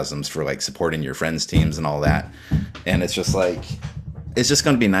enthusiasms for like supporting your friends' teams and all that. And it's just like, it's just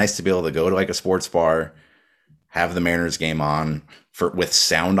going to be nice to be able to go to like a sports bar, have the Mariners game on with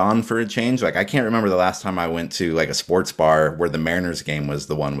sound on for a change. Like, I can't remember the last time I went to like a sports bar where the Mariners game was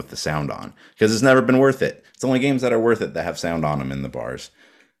the one with the sound on, because it's never been worth it. It's only games that are worth it that have sound on them in the bars.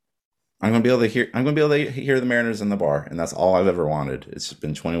 I'm going to be able to hear the Mariners in the bar, and that's all I've ever wanted. It's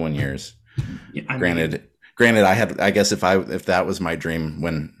been 21 years. Yeah, Granted, I guess if that was my dream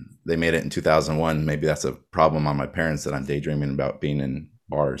when they made it in 2001, maybe that's a problem on my parents that I'm daydreaming about being in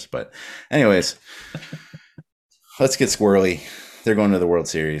bars. But anyways, let's get squirrely. They're going to the World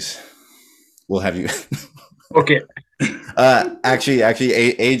Series. We'll have you. Okay. Actually,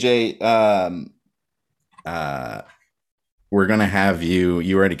 AJ, we're going to have you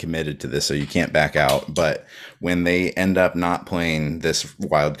already committed to this, so you can't back out. But when they end up not playing this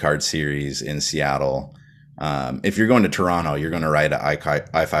wild card series in Seattle, if you're going to Toronto, you're going to write an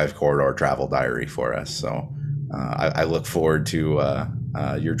I-5 corridor travel diary for us. So I look forward to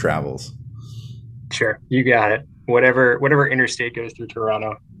your travels. Sure, you got it. Whatever interstate goes through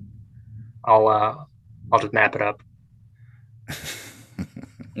Toronto, I'll just map it up.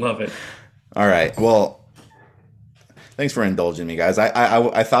 Love it. All right. Well, thanks for indulging me, guys.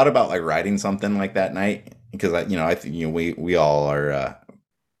 I thought about like writing something like that night, because I think we all are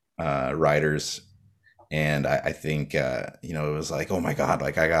writers. And I think, it was like, oh my God,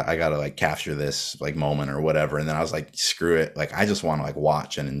 like I got to like capture this like moment or whatever. And then I was like, screw it. Like, I just want to like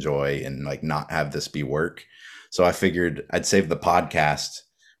watch and enjoy and like not have this be work. So I figured I'd save the podcast,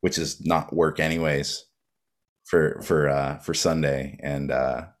 which is not work anyways, for Sunday. And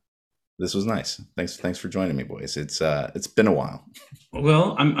this was nice. Thanks for joining me, boys. It's been a while.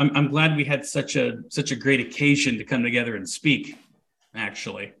 Well, I'm glad we had such a great occasion to come together and speak,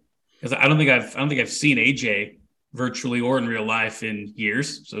 actually. Because I don't think I've seen AJ virtually or in real life in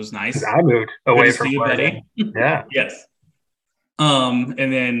years, so it was nice. I moved away from you, buddy. Yeah. Yes. And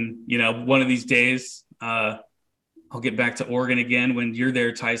then one of these days, I'll get back to Oregon again when you're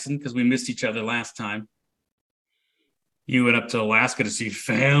there, Tyson, because we missed each other last time. You went up to Alaska to see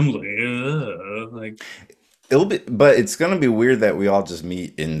family. But it's gonna be weird that we all just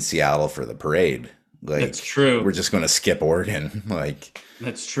meet in Seattle for the parade. Like, that's true. We're just gonna skip Oregon. Like,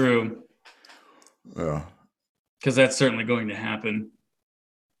 that's true. Yeah. Because that's certainly going to happen.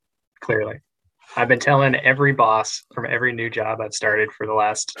 Clearly. I've been telling every boss from every new job I've started for the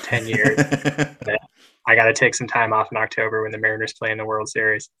last 10 years that I got to take some time off in October when the Mariners play in the World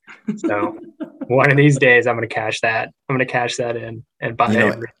Series. So one of these days I'm going to cash that. I'm going to cash that in and buy a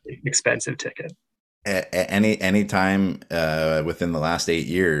really expensive ticket. Any time within the last 8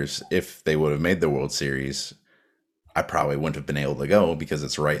 years, if they would have made the World Series, I probably wouldn't have been able to go because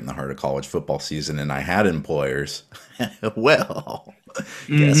it's right in the heart of college football season and I had employers. Well,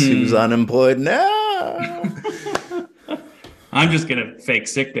 guess who's unemployed now? I'm just going to fake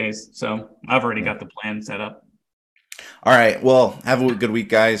sick days. So I've already got the plan set up. All right. Well, have a good week,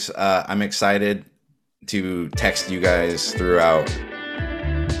 guys. I'm excited to text you guys throughout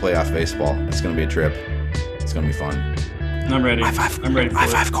playoff baseball. It's going to be a trip. It's going to be fun. I'm ready. I'm ready for it.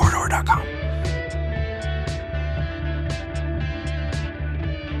 i5corridor.com.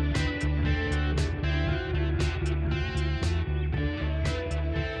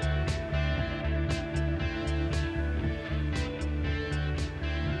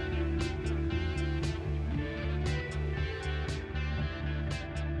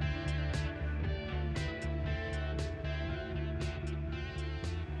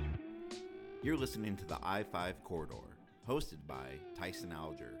 You're listening to the I-5 Corridor, hosted by Tyson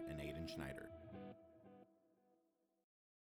Alger and Aiden Schneider.